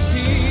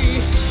nasi,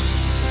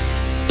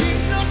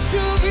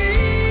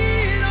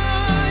 ndinashuvirira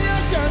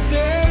nyasha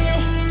dzenyu,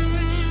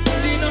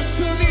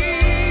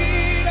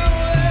 ndinashuvirira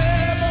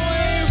uvepo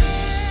hwenyu,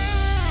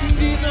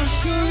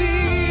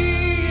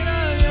 ndinashuvirira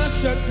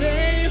nyasha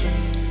dzenyu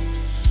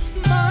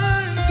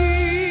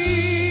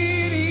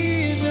mandiri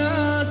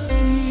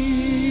nasi.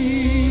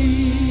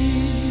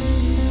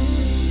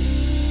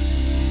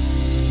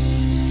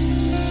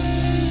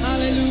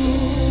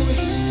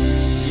 Hallelujah.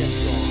 Yes,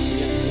 Lord.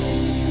 Yes,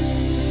 Lord.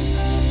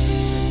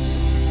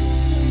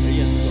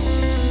 Yes, Lord.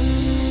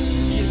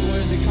 He is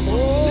worthy. Come on. Let's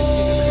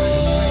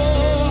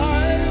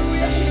give him a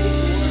hand of praise. Oh,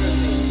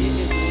 hallelujah. He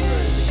is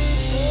worthy.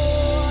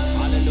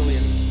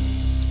 Hallelujah.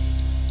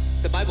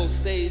 The Bible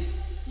says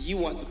he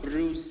was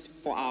bruised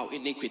for our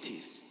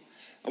iniquities.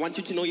 I want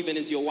you to know, even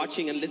as you're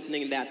watching and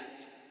listening, that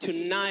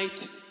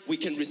tonight we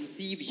can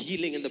receive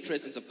healing in the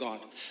presence of God.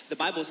 The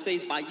Bible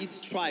says by his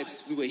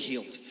stripes we were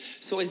healed.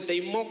 So as they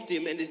mocked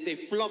him and as they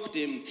flogged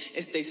him,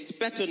 as they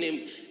spat on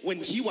him when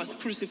he was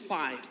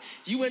crucified,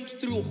 he went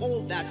through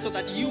all that so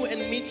that you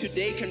and me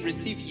today can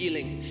receive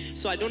healing.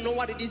 So I don't know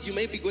what it is you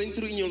may be going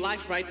through in your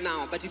life right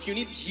now, but if you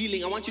need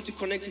healing, I want you to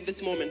connect in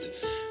this moment,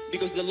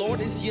 because the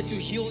Lord is here to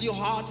heal your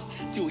heart,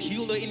 to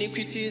heal your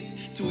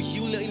iniquities, to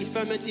heal your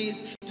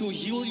infirmities, to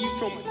heal you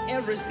from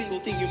every single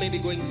thing you may be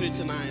going through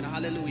tonight.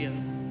 Hallelujah.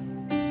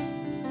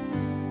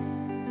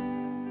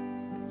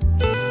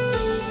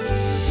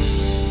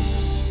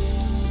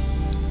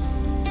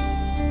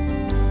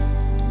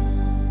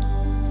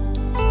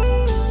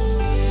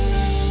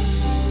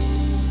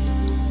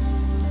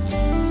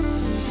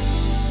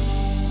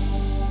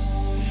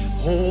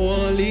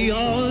 Holy,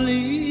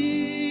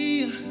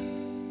 holy,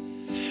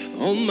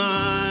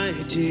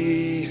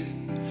 almighty,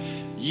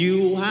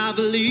 you have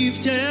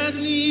lifted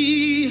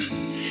me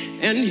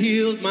and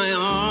healed my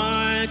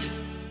heart.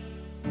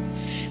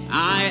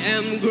 I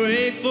am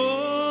grateful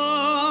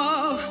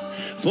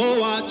for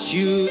what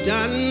you've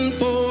done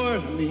for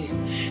me.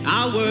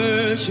 I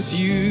worship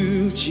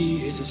you,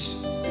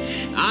 Jesus.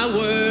 I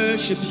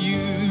worship you.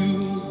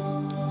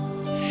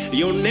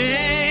 Your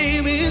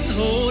name is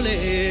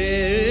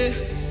holy,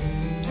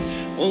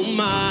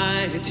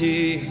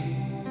 almighty.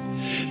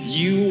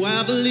 You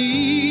have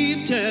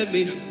lifted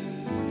me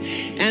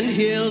and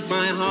healed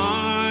my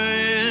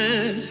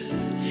heart.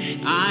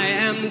 I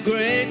am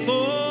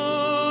grateful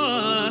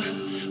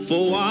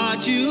for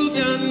what you've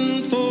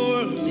done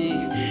for me.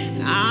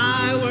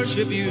 I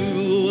worship you,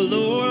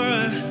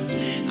 Lord.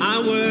 I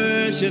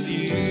worship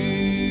you.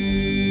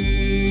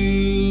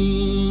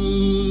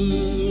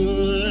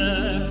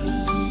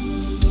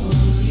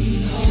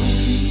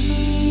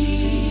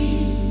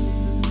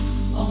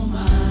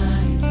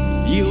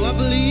 You have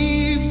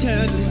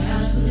lifted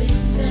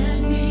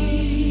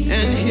me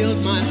and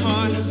healed my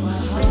heart.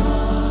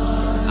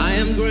 I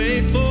am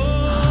grateful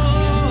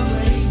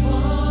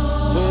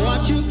for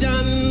what you've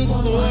done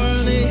for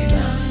me.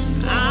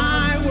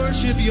 I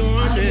worship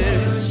your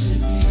name.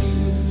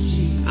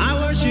 I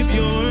worship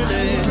your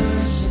name.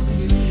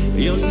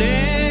 Your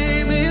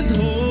name is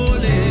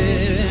holy.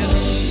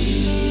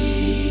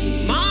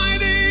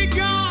 Mighty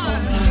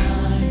God,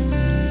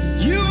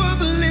 you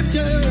have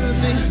lifted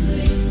me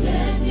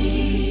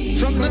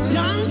from the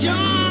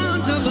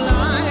dungeons of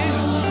life.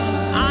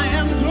 I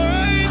am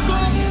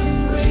grateful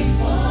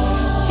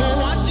for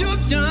what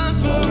you've done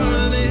for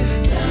me.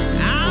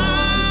 I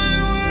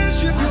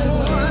worship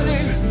your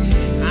name.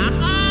 I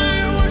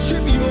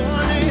worship your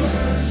name.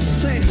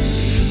 Say,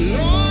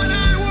 Lord, I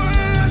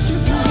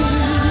worship you.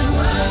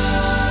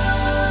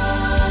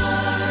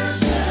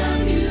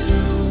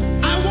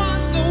 I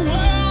want the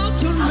world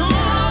to know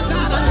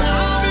that I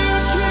love you,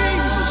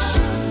 Jesus.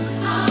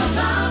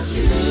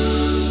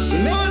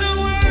 Lord, I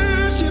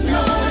worship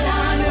you.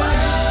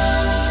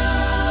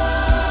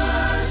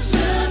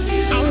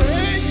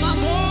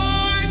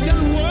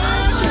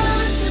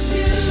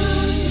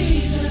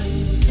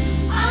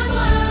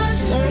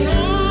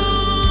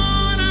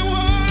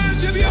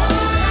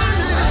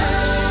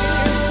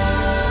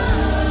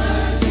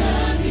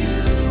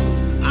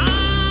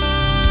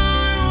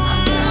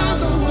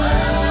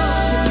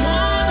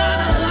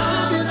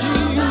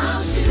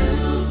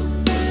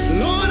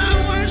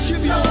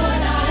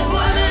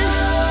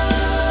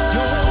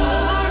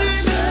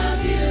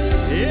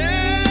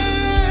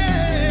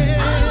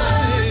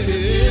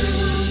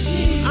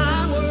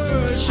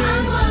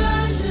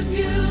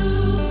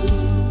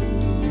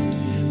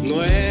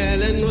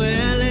 Nwele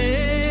nwele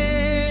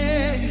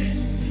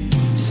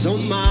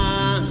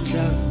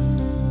somandla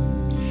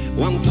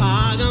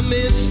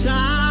wangiphakamisa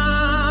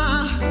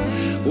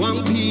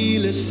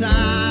wangiphilisa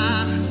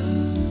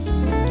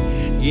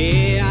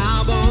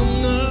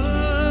ngiyabonga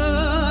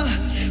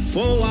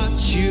for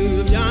what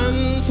you've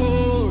done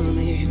for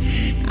me.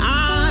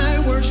 I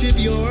worship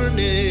your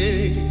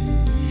name.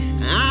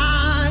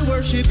 I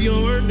worship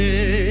your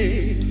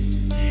name.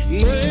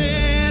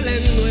 Nwele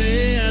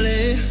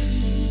nwele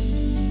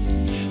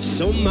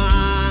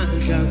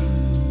somandla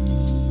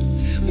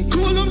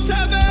mkhulu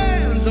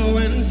umsebenzi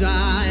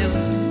owenzayo,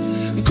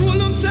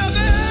 mkhulu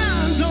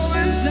umsebenzi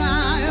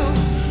owenzayo.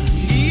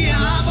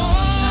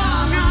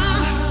 Ngiyabonga,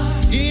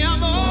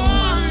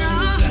 ngiyabonga.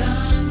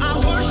 I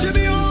worship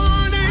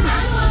your name.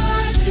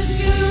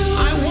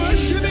 I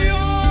worship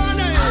your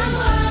name.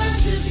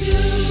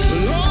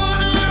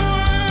 Lord, I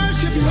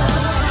worship your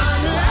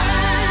name.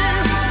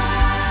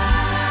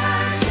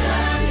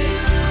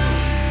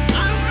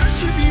 I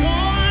worship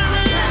your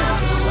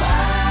name.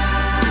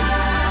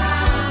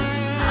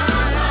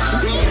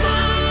 Come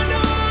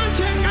on,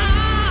 tonight.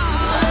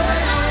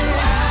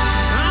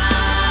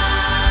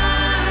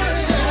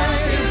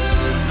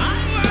 I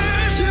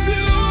worship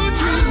you,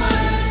 Jesus.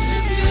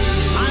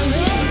 I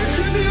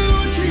worship you,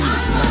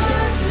 Jesus.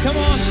 Come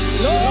on,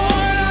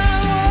 Lord, I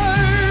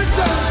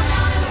worship.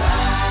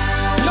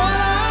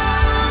 Lord, I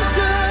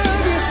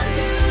worship you.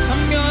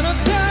 I'm gonna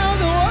tell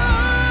the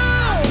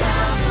world,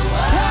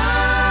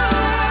 tell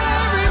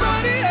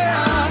everybody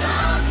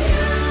else.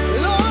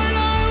 Lord,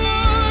 I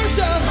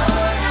worship.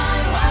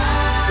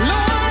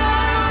 Lord,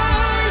 I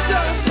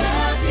worship.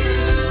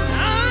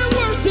 I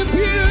worship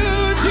you,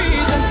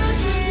 Jesus.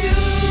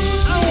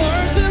 I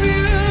worship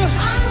you.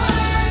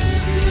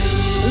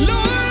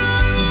 Lord,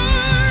 I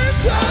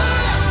worship.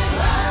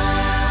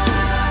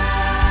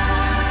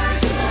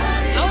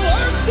 I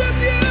worship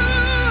you.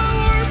 I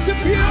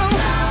worship you.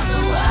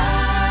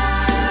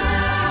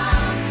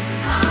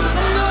 I'm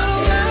gonna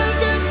let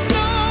them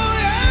know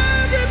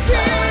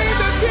everything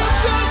that you've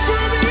done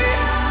for me.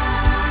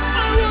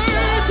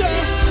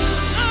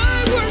 I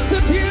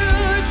worship you,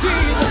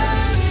 Jesus.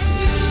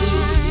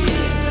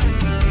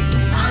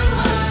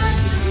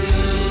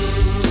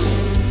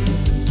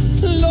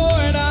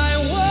 Lord, I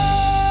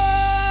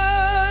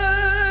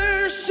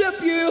worship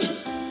you.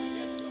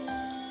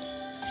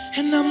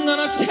 And I'm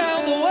gonna tell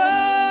the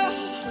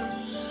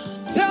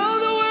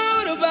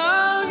world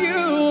about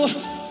you.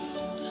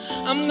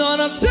 I'm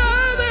gonna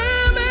tell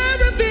them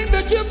everything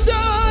that you've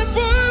done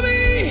for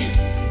me.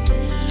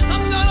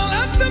 I'm gonna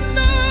let them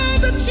know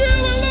that you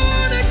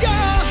alone are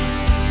God.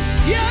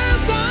 Yes,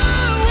 I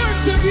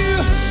worship you.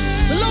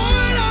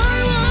 Lord, I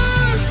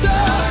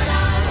worship.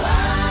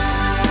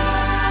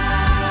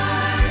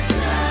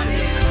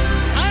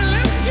 I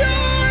lift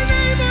your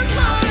name on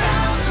high.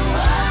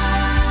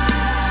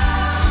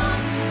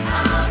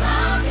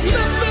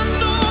 Let them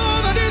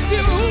know that it's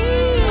you.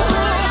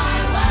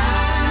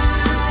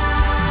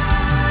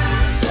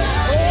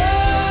 Oh,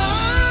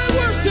 I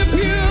worship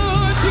you,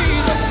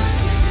 Jesus.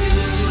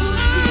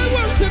 I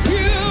worship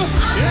you.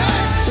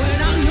 When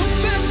I look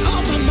back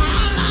over my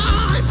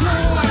life,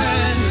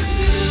 Lord,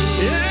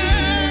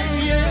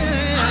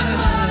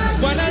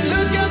 When I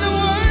look at the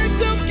works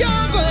of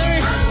Calvary,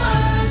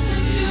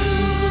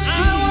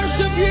 I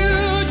worship you,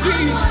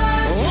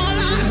 Jesus. all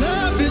I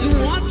have is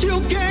what you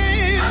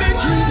gave me,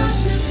 Jesus.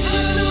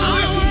 I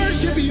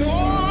worship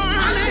your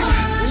name.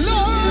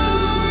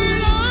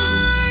 Lord,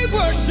 I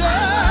worship.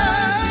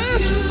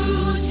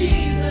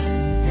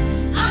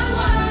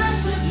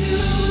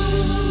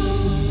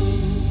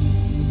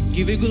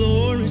 Give you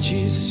glory,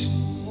 Jesus.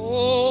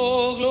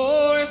 Oh,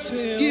 glory to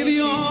you. Give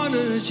you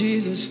honor,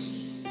 Jesus.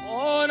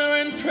 Honor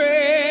and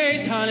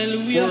praise. For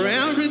Hallelujah.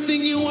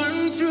 everything you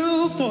went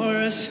through for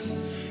us.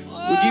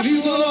 We give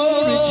you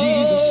glory,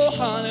 Jesus. Oh,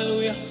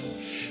 hallelujah.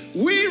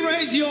 We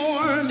raise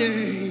your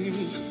name.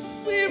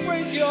 We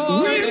praise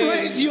your We name.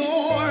 raise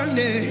your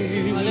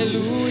name.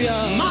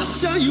 Hallelujah.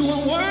 Master, you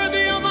are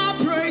worthy of our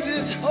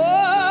praises. Oh,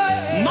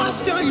 yeah.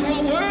 Master, you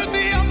are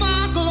worthy of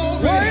our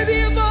glory.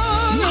 Worthy of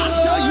all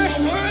Master, you glory.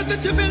 are worthy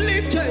to be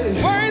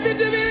lifted. Worthy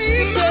to be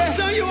lifted.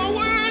 Master, you are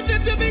worthy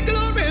to be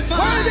glorified.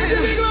 Worthy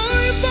to be For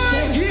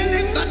glorified.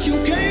 healing that you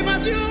gave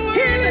us, you were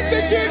Healing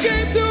that you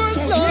gave to us,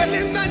 For Lord.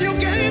 healing that you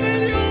gave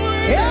us, you were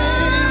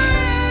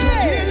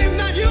Yeah. Healing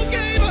that you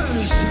gave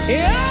us.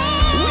 Yeah.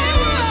 We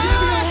worship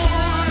you,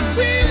 Lord.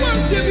 We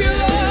worship you,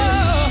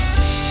 Lord.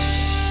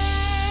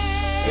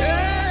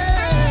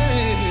 Yeah.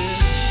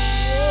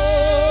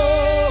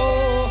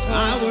 Oh,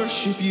 I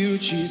worship you,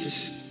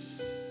 Jesus.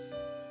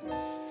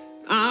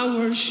 I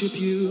worship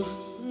you.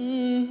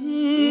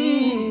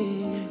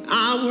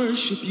 I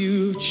worship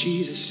you,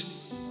 Jesus.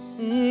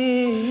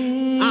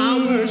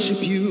 I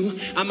worship you.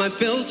 I might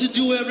fail to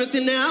do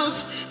everything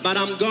else, but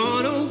I'm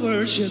gonna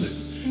worship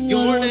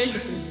your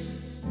name.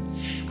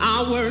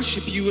 I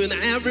worship you in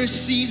every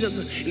season,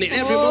 in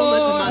every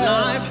moment of my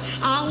life.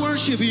 I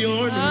worship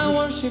your name. I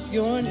worship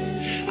your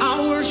name.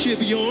 I worship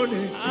your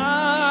name.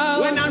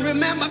 When I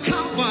remember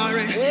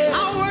Calvary,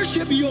 I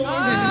worship your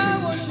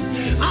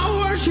name.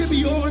 I worship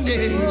your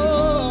name.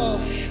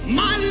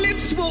 My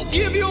lips will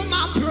give you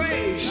my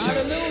praise.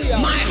 Hallelujah.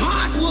 My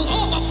heart will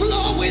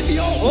overflow with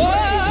your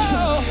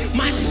praise.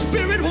 My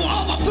spirit will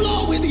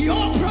overflow with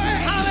your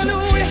praise.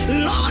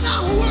 Hallelujah. Lord,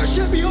 I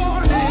worship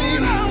your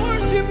name. I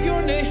worship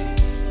your name.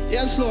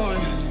 Yes, Lord.